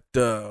 but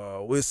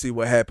we'll see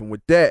what happened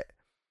with that.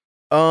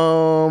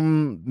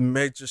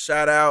 Major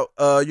shout out.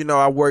 I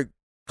work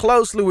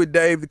closely with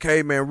Dave the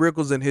Caveman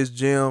Rickles in his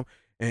gym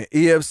and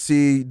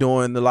EFC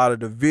doing a lot of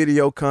the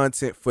video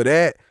content for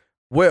that.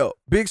 Well,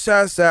 big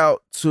shouts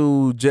out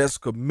to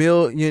Jessica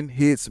Million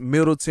Hits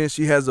Middleton.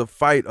 She has a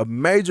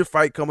major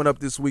fight coming up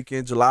this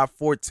weekend, July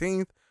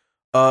 14th,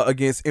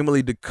 against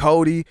Emily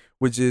Ducote,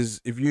 which is,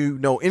 if you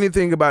know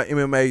anything about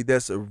MMA,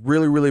 that's a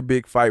really, really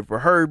big fight for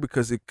her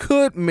because it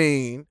could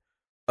mean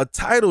a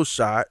title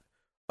shot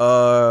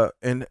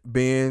and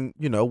being,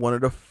 one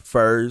of the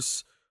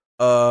first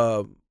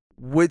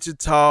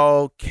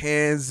Wichita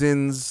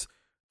Kansans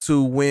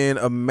to win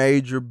a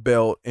major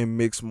belt in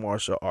mixed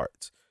martial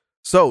arts.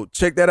 So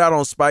check that out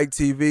on Spike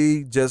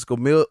TV. Jessica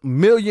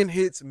Million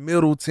Hits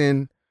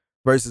Middleton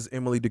versus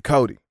Emily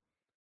Ducote.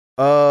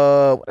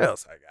 What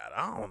else I got?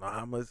 I don't know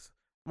how much.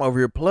 I'm over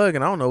here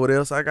plugging. I don't know what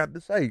else I got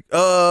to say.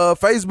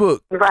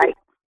 Facebook. Right.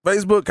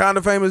 Facebook,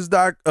 Kinda Famous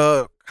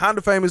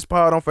Kinda Famous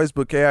Pod on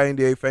Facebook,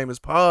 KINDA Famous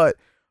Pod.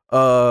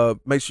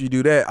 Make sure you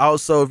do that.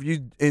 Also, if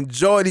you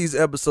enjoy these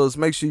episodes,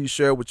 make sure you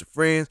share it with your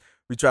friends.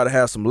 We try to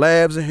have some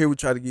labs in here. We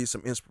try to give you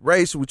some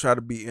inspiration. We try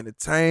to be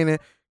entertaining.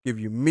 Give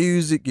you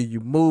music, give you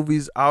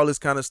movies, all this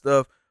kind of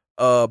stuff.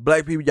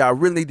 Black people, y'all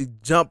really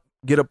need to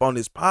get up on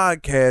this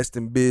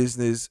podcasting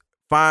business,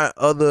 find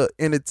other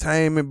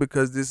entertainment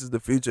because this is the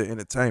future of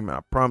entertainment.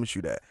 I promise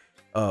you that.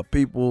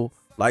 People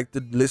like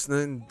to listen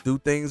and do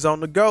things on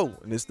the go,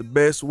 and it's the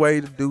best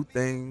way to do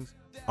things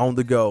on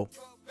the go.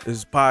 This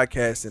is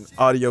podcasting,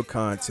 audio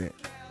content.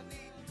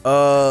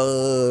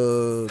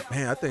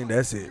 I think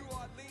that's it.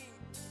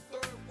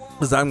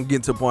 Because I'm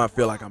getting to the point I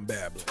feel like I'm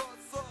babbling.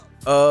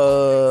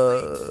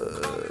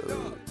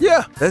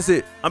 Yeah, that's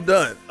it. I'm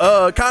done.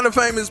 Kinda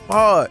Famous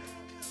Pod.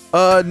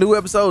 New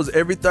episodes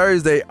every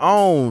Thursday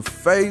on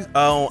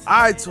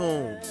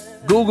iTunes,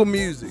 Google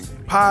Music,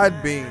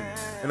 Podbean,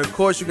 and of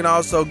course you can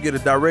also get a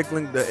direct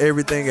link to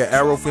everything at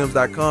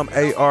arrowfilms.com,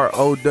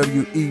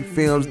 AROWE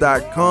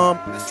films.com.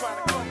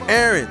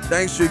 Aaron,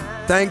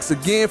 thanks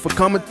again for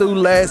coming through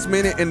last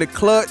minute in the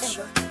clutch.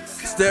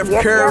 Steph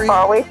Curry.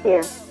 Always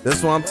here.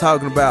 That's what I'm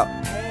talking about.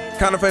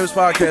 Kinda Famous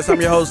Podcast. I'm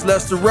your host,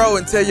 Lester Rowe,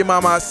 and tell your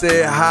mama I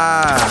said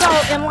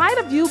hi. So, in light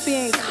of you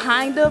being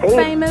kind of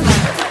famous,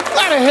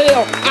 why the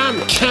hell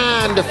I'm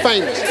kind of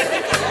famous?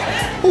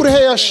 Who the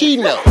hell she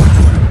know?